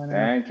 Bye-bye now.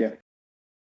 Thank you.